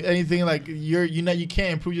tell you anything. Like you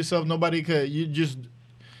can't improve yourself. Nobody could. You just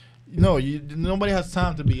nobody has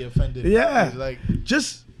time to be offended. Yeah. It's like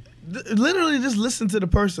just literally just listen to the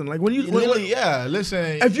person. Like when you literally, yeah.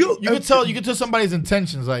 Listen, If you- can tell somebody's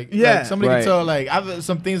intentions. Like Yeah. somebody Right. can tell. Like I've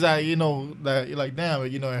some things that that you're like, damn,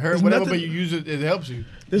 it hurt There's whatever, nothing- but you use it, it helps you.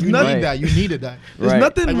 There's you nothing- need that. You needed that. there's Right.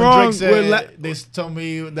 nothing Like when wrong Drake said, with they told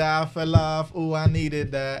me that I fell off. Ooh, I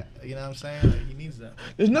needed that. You know what I'm saying? Like, he needs that.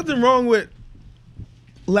 there's nothing wrong with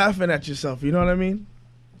laughing at yourself. You know what I mean?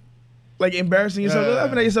 Like embarrassing yourself, Yeah.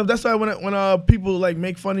 laughing at yourself. That's why when people like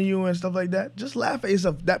make fun of you and stuff like that, just laugh at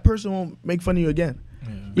yourself. That person won't make fun of you again. Yeah,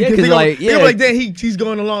 Because because they gonna be like, dang, he's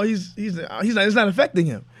going along. He's not. It's not affecting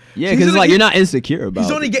him. yeah, He's because like- you're not insecure about.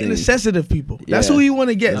 He's only the getting the thing. sensitive people. That's Yeah. who you want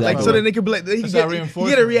to get. Like Exactly. so then they can be like, he That's get, that you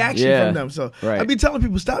reinforcement. get a reaction Yeah. from them. So Right. I be telling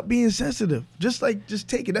people stop being sensitive. Just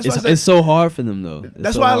take it. That's why I said, It's so hard for them though. It's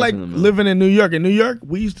that's so why I hard like for them, though. living in New York. In New York,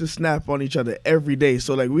 we used to snap on each other every day.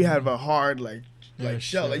 So like we have a hard like like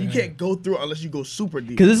shell. shit, Like you can't go through it unless you go super deep.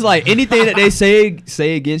 Because it's like anything that they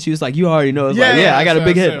say against you, it's like you already know. It's like, Yeah, I got a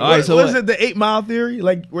that's big what I'm head. saying. All right, so what is what? it, the 8 Mile theory?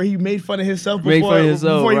 Like where he made fun of himself Made before, fun of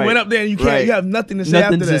himself, before he right. went up there and you can't, Right. you have nothing to say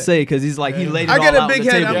Nothing after to that. say because he's like, he laid it I all got a out big on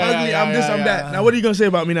the head. table. I'm ugly. I'm this. I'm that. Now what are you gonna say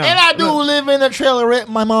about me now? And I do live in a trailer with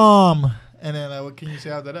my mom. And then what can you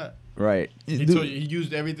say after that? Right. He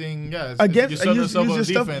used everything. Yeah, Against you use your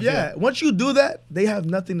stuff. defense, Yeah. Once you do that, they have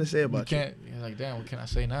nothing to say You about you. can't. You're like, damn. What can I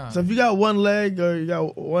say now? So if you got one leg or you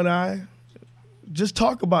got one eye, just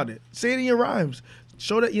talk about it. Say it in your rhymes.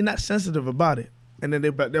 Show that you're not sensitive about it, and then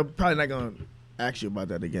they're probably not gonna ask you about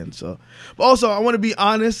that again. So, but also I want to be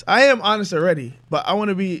honest. I am honest already, but I want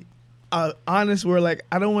to be honest where like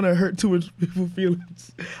I don't want to hurt too much people's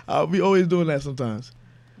feelings. I'll be always doing that sometimes.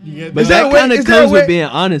 You get But Is there that a way- kind of is there a comes with way- being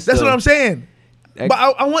honest. That's though. what I'm saying. That- But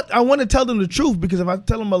I want to tell them the truth because if I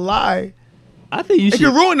tell them a lie, I think you it should.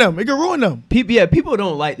 can ruin them. It can ruin them. People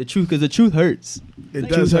don't like the truth because the truth hurts. It Like,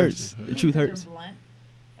 The does truth hurt. hurts. The truth hurts. You're blunt.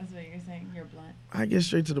 That's what you're saying. You're blunt. I get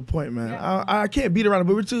straight to the point, man. Yeah. I can't beat around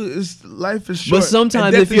the bush too. Life is short. But sometimes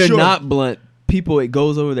and death if is you're short. not blunt, people it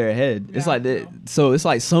goes over their head. It's Yeah, like that. no. So it's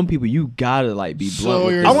like some people you gotta like be blunt. So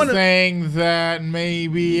with you're people. saying that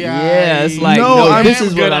maybe Yeah, it's like, No, no, I'm this am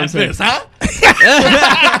is good what I'm at saying. this,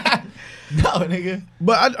 huh? No, nigga.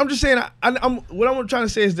 But I'm just saying. What I'm trying to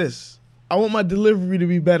say is this: I want my delivery to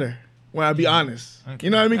be better when I be honest. Okay.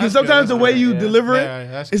 You know what I mean? Because That's good, sometimes the that's way good, you yeah. deliver Yeah, it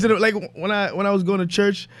that's is like when I was going to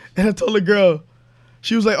church and I told a girl,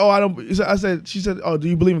 she was like, "Oh, I don't." She said, "Oh, do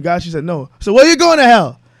you believe in God?" She said, "No." So, well, you're going to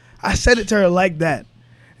hell. I said it to her like that.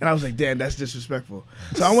 And I was like, damn, that's disrespectful.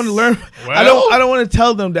 So I want to learn. I don't want to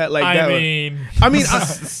tell them that like that. mean,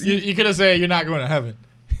 you could have said you're not going to heaven.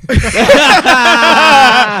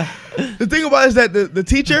 The thing about it is that the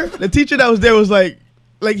teacher that was there was like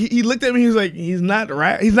he looked at me. He was like, he's not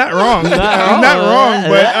right. He's not wrong. He's not wrong.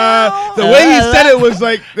 But the way he said it was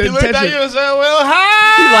like the He looked at you intention. and said, "Well,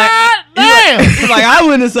 hi, damn." He's like, I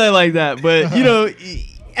wouldn't say it like that, but you know,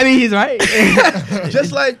 I mean, he's right.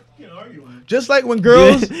 Just like when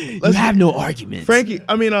girls, you have no arguments. Frankie.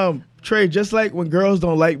 I mean, Trey. Just like when girls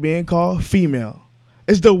don't like being called female,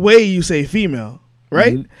 it's the way you say female,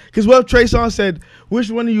 right? Mhm. Because what Trey Songz said, which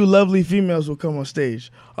one of you lovely females will come on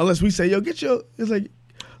stage? Unless we say, yo, get your. It's like, look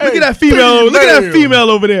Hey, at that female. Look at that female. female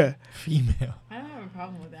over there. Female. I don't have a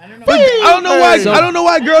problem with that. I don't know. But I don't know why. So- I don't know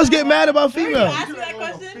why girls get mad about female. Ask me that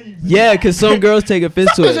question. Yeah, because some girls take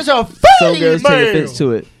offense to This it. is a Some girls take female. offense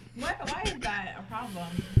to it. Why is that a problem?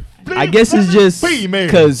 I guess it's just Female.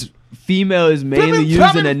 because female is mainly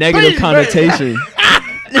used in a negative female. connotation.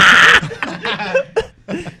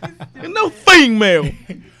 No female.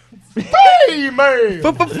 Female.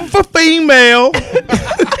 For female.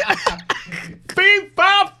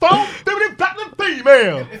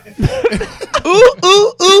 Female.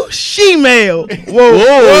 Ooh, she-male. Whoa.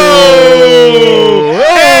 Whoa.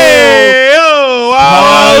 Hey, yo. Pause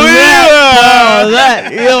Wow, that. Pause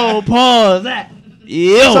that. Yo, pause that.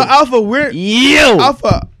 Yo. So Alpha, we're Yo.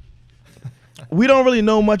 Alpha. We don't really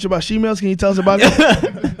know much about she-males. Can you tell us about it? Oh,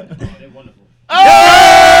 they're wonderful.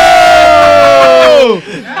 Oh!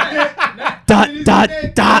 Dot.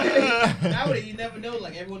 Nowadays, you never know.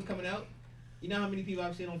 Like, everyone's coming out. You know how many people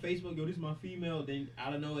I've seen on Facebook, yo, this is my female. Then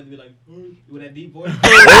out of nowhere, they be like, with that deep voice.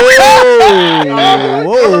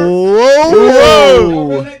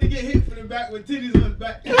 Whoa. I like to get hit from the back with titties on his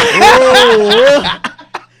back.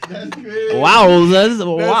 That's crazy. Wow.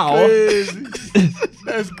 Wow.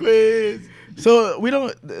 That's crazy. So we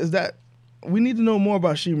don't. Is that we need to know more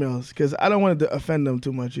about she-males because I don't want to offend them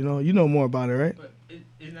too much. You know more about it, right? But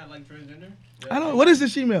isn't that like transgender? I don't. What is the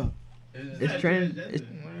she-male? It's trans. Is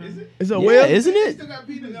it? Is it a Yeah, whale? isn't They it? still got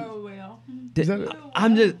penis. No well. Is that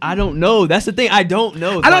it? I don't know. That's the thing. I don't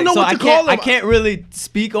know. I don't know so what to I can't, call them. I can't really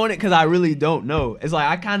speak on it because I really don't know. It's like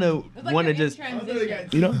I kind of It's like want to you're in just. I thought they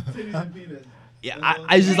got You know? titties and penis. Yeah,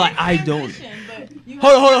 I just like I don't. Hold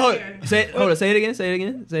Hold on. Say it again.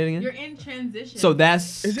 You're in transition. So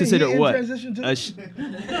that's Isn't considered he in what? transition too?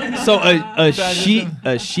 So a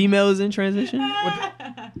she-male is in transition.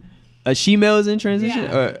 A she-male is in transition.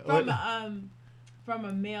 Yeah. Or, From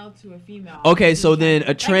a male to a female. Okay, so then a Like,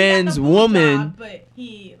 he got the trans full woman. job, but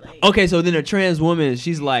he like. Okay, so then a trans woman,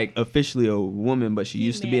 she's like officially a woman, but she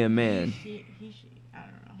used to be a man. She, I don't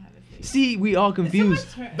know how to say. See, we all confused.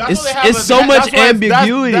 That's It's- what they have it's a- so that- much that's where it's-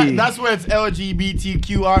 ambiguity. That's where it's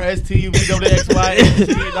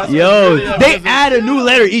LGBTQRSTUVWXY. Yo, they add a new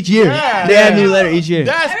letter each year. Yeah. They add a new letter each year.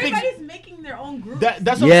 That speaks. Everybody's making their own group.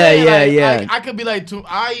 That's what Yeah, I'm saying. yeah, Like, yeah. I could be like,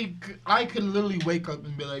 I could literally wake up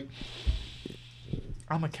and be like,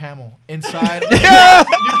 I'm a camel. Inside, you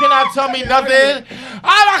cannot tell me nothing.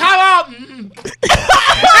 I'm a camel.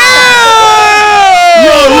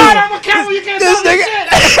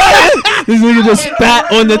 This nigga just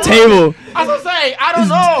spat on the table. I was gonna say, I don't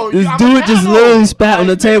know. This I'm a dude just cannibal. literally spat on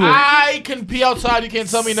the table. I can pee outside. You can't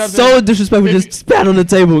tell me nothing. So disrespectful. Just spat on the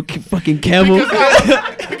table. Fucking camel.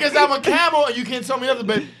 Because I'm a camel and you can't tell me nothing.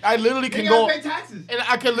 But I literally You can gotta go pay taxes. and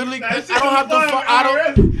I can literally. I That shit don't have to. was fun, I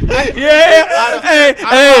don't. Yeah. Hey,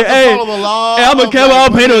 hey. Follow the law. Hey, I'm a of, camel. I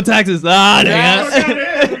like, don't pay no taxes. Ah, Yes.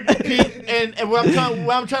 nigga. and what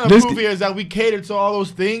I'm trying to This- prove here is that we cater to all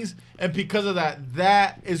those things, and because of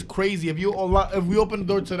that is crazy. If we open the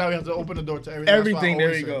door to that, we have to open the door to everything. Everything,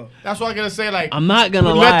 there you go. go. That's why I gotta say, like, I'm not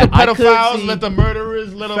gonna let lie. the I could pedophiles, see. let the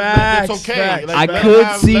murderers, let them. Facts, It's okay. facts. Like, I let them could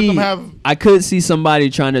have- see. Let them have, I could see somebody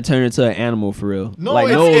trying to turn into an animal for real. no, like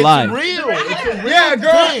it's, no it's lie. real. It's a real Yeah, a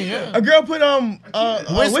girl. thing, yeah. A girl put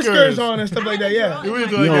whiskers Whiskers. on and stuff like that. Yeah. You really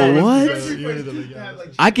do Yo, like that. what? You really do like that.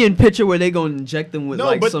 I can picture where they gonna inject them with No,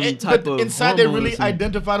 like but, some it, type but of inside they hormone or really something.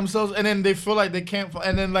 identify themselves, and then they feel like they can't,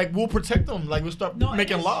 and then like we'll protect them, like we'll start No,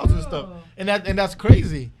 making it's laws and true. stuff, and that's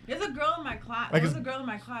crazy. There's a girl in my class. Like There's a it's- girl in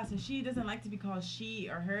my class, and she doesn't like to be called she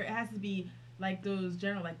or her. It has to be like those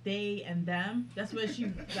general, like they and them. That's what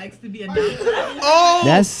she likes to be announced. Oh,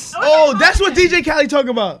 That's. that's what DJ Khaled talk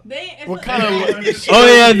about. They. It's What like- kind of? Oh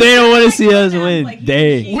yeah, they don't want to see us Like, win. like, he,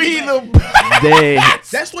 They, she, We but the they.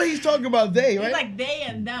 That's what he's talking about. They It's right. like they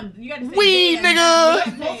and them. You gotta say We, they and nigga.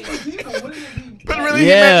 them. You gotta say- but really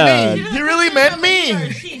Yeah. he meant me. She He doesn't really say meant something me.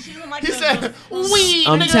 like she doesn't like He the- said the- we.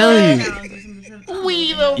 I'm nigga. telling you.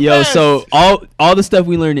 We the Yo, best. so all the stuff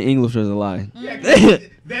we learned in English was a lie. Yeah, 'cause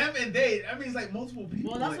them and they. That means like multiple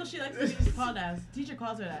people. Well, that's like, what she likes to be called as. Teacher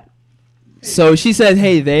calls her that. So she said,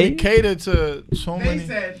 "Hey, We they." cater to so They many.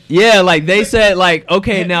 said. Yeah, like they said, like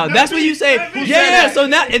okay, now that's what you say. Who Yeah, said yeah. that? So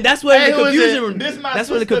now and that's where Hey, the who is it? confusion. This my That's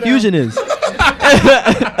where the sister confusion is.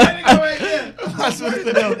 That nigga right there. My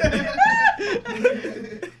sister though.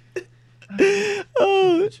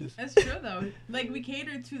 Oh. That's true though. Like we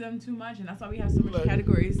cater to them too much, and that's why we have so many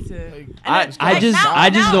categories to. And I then, just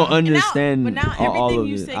don't now- understand But now all everything of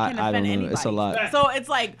you it. say I can don't offend know. anybody. It's a lot. So it's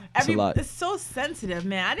like It's a lot. it's so sensitive,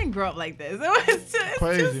 man. I didn't grow up like this. It's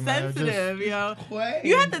Crazy, too man. sensitive, yo. Crazy.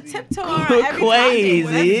 You have to tiptoe around every Crazy.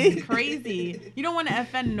 topic. That's crazy. You don't want to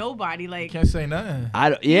offend nobody. Like Can't say nothing. I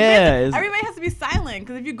don't, yeah. it's- everybody has to be silent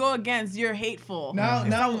because if you go against, you're hateful. Now, in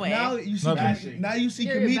now, some way. now you see. Nothing. Now you see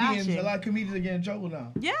You're comedians. bashing. A lot of comedians are getting in trouble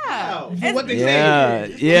now. Yeah. Wow. It's- What they yeah, You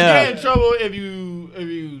get yeah. in trouble if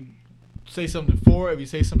you say something for, if you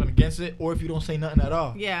say something against it, or if you don't say nothing at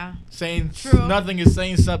all. Yeah. Saying True. nothing is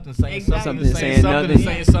saying something. Saying Exactly. something is saying Saying something. nothing. Is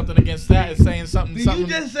saying something against that. Is saying something. Did something. you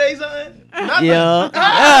just say something? Yeah.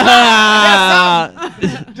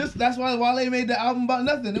 Just that's why Wale made the album about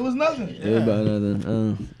nothing. It was nothing. It was about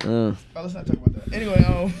nothing. Oh, let's not talk about that.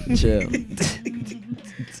 Anyway, Chill.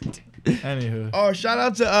 Anywho. oh, shout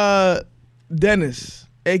out to Dennis,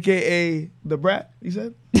 aka the Brat. You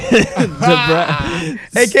said, The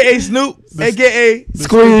aka Snoop, aka The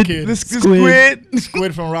Squid. Kid. the Squid.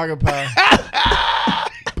 Squid from Rocket Pie.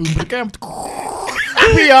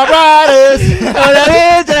 We are riders.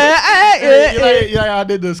 Yeah, I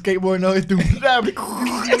did the skateboard noise.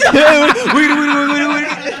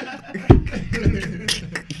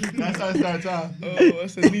 That's how it starts off. Oh,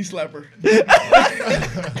 that's a knee slapper.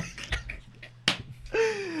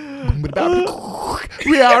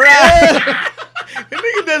 We are riders. The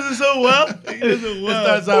nigga does it so well. He does it It well.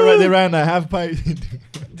 starts out right there around the half pipe.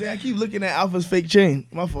 Damn, I keep looking at Alpha's fake chain.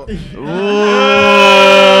 My fault.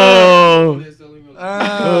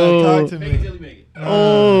 Oh. Talk to Make it me. till he make it. He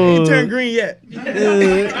Oh. ain't turned green yet.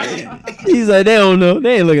 He's like, they don't know.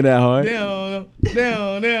 They ain't looking that hard. They don't know. They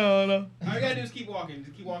don't know. All you gotta do is keep walking.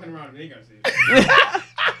 Just keep walking around. They ain't gotta see it.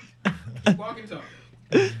 Keep walking, talk.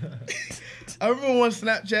 I remember one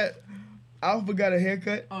Snapchat, Alpha got a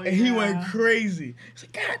haircut, Oh, and he yeah. went crazy. He's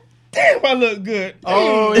like, God damn, I look good.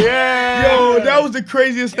 Oh yeah. Yo, that was the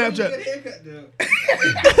craziest That was a Snapchat. good haircut, though.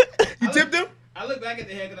 You tipped him? I look back at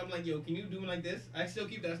the haircut. I'm like, yo, can you do it like this? I still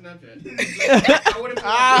keep that Snapchat. I would've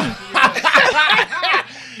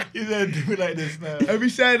put You said do it like this now. Every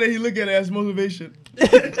Saturday he look at it as motivation.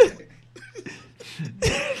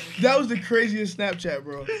 That was the craziest Snapchat,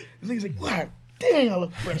 bro. This nigga's like, wow, dang, I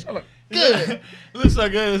look fresh. I look good. Looks so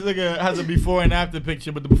good. This nigga has a before and after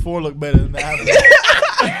picture, but the before look better than the after.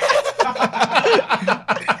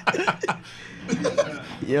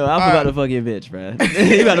 Yo, I forgot to fuck your bitch, bro.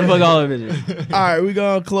 You about to fuck all the bitches. All right, we're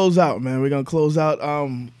gonna close out, man. We're gonna close out.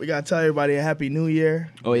 We gotta tell everybody a happy new year.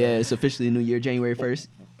 Oh yeah, it's officially New Year, January 1st.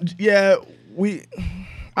 Yeah,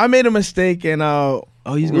 I made a mistake and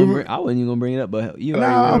Oh, he's gonna bring. I wasn't even gonna bring it up, but you.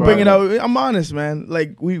 already I'm brought bringing it up. up. I'm honest, man.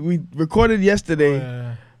 Like we recorded yesterday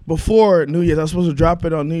Yeah. before New Year's. I was supposed to drop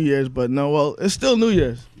it on New Year's, but no. Well, it's still New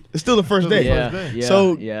Year's. It's still the first day. Yeah.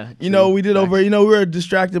 So, yeah. You know, we did over. You know, we were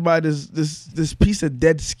distracted by this piece of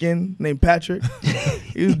dead skin named Patrick.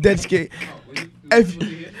 He was dead skin.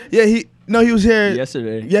 He was here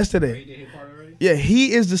yesterday. Yeah,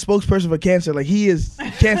 he is the spokesperson for cancer. Like, he is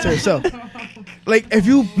cancer itself. Like, if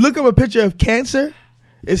you look up a picture of cancer,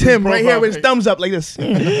 it's him right here with his thumbs up like this.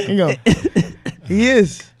 Here you go. He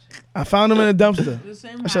is. I found him in a dumpster.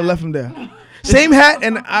 I should have left him there. Same hat,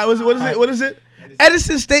 and what is it?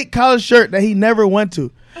 Edison State College shirt that he never went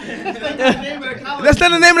to. That's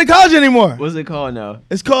not the name of the college anymore. What's it called now?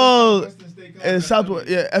 It's called Southwest.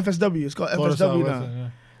 Yeah, FSW. It's called FSW now. Yeah.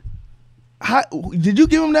 How, did you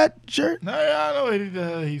give him that shirt? No, yeah, I know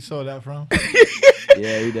where he sold that from.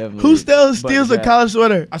 Yeah, he definitely. Who still steals a college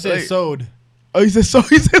sweater? I said sold. Oh, he said so.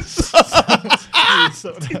 He said so.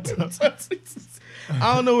 I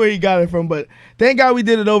I don't know where he got it from, but thank God we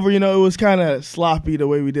did it over. You know, it was kind of sloppy the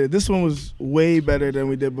way we did it. This one was way better than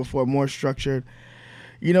we did before, more structured.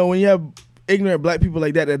 You know, when you have ignorant black people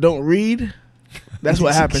like that don't read, that's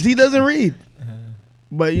what happens. He doesn't read.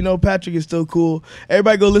 But, you know, Patrick is still cool.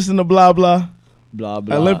 Everybody go listen to Blah Blah. Blah,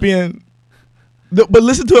 blah. Olympian. But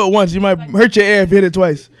listen to it once. You might hurt your ear if you hit it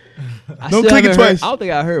twice. Don't click it twice. I don't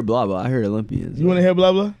think I heard Blah Blah. I heard Olympians. You want to hear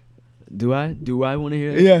Blah Blah? Do I? Do I want to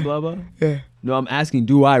hear Blah Blah? Yeah. No, I'm asking,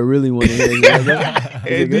 do I really want to hear it?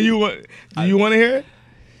 Hey, do you want to hear it?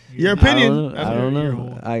 Your opinion. I don't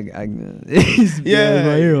know. Yeah,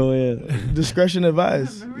 my hero. Yeah. Discretion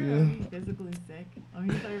advised. Remember he physically sick? Oh,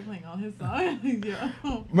 he started playing all his songs.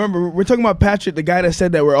 Yo. Remember, we're talking about Patrick, the guy that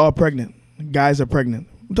said that we're all pregnant. Guys are pregnant.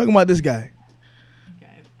 We're talking about this guy.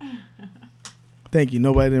 Okay. Thank you.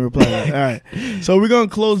 Nobody didn't reply to that. All right. So we're going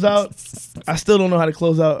to close out. I still don't know how to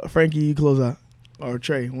close out. Frankie, you close out. Or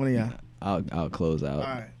Trey, one of y'all. I'll close out.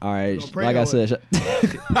 All right. Like I said, we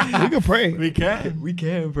can pray. We can. we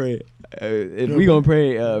can pray. If we gonna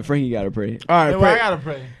pray, Frankie gotta pray. All right, Yeah, pray. I gotta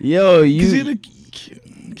pray. Yo, You're you. the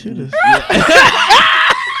cutest.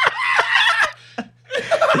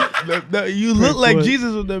 You look like what?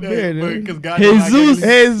 Jesus with that beard. Because God Jesus.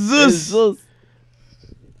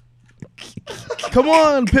 Come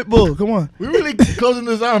on, Pitbull. Come on. We really closing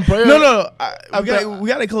this out in prayer. No. We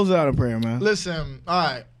gotta close it out in prayer, man. Listen, all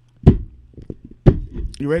right.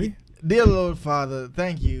 You ready? Dear Lord Father,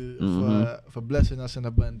 thank you for blessing us in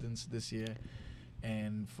abundance this year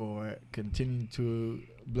and for continuing to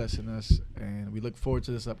blessing us. And we look forward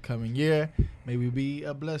to this upcoming year. May we be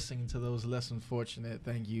a blessing to those less unfortunate.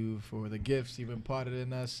 Thank you for the gifts you've imparted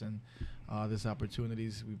in us and these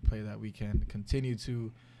opportunities. We pray that we can continue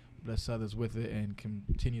to bless others with it and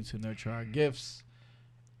continue to nurture our gifts.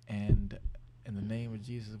 And in the name of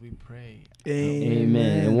Jesus, we pray.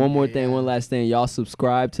 Amen. And one more thing, one last thing. Y'all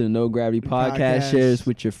subscribe to the No Gravity Podcast. Share this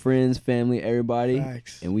with your friends, family, everybody.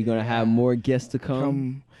 Facts. And we're going to have more guests to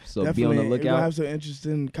come. So be on the We're gonna lookout. have some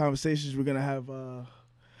interesting conversations. We're gonna have a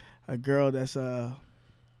girl that's you'll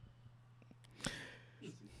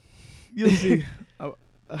see. I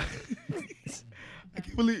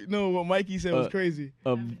can't believe what Mikey said was crazy.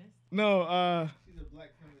 No, She's a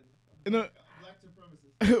black feminist.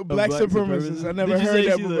 Black supremacist. I never heard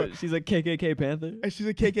that before. She's a KKK Panther. She's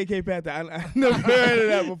a KKK Panther. I never heard of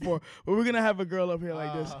that before. But we're gonna have a girl up here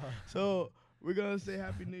like this. So we're gonna say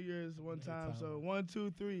Happy New Year's one time. So 1,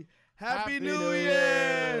 2, 3. Happy New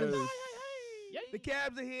Year's! The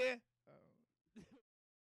cabs are here.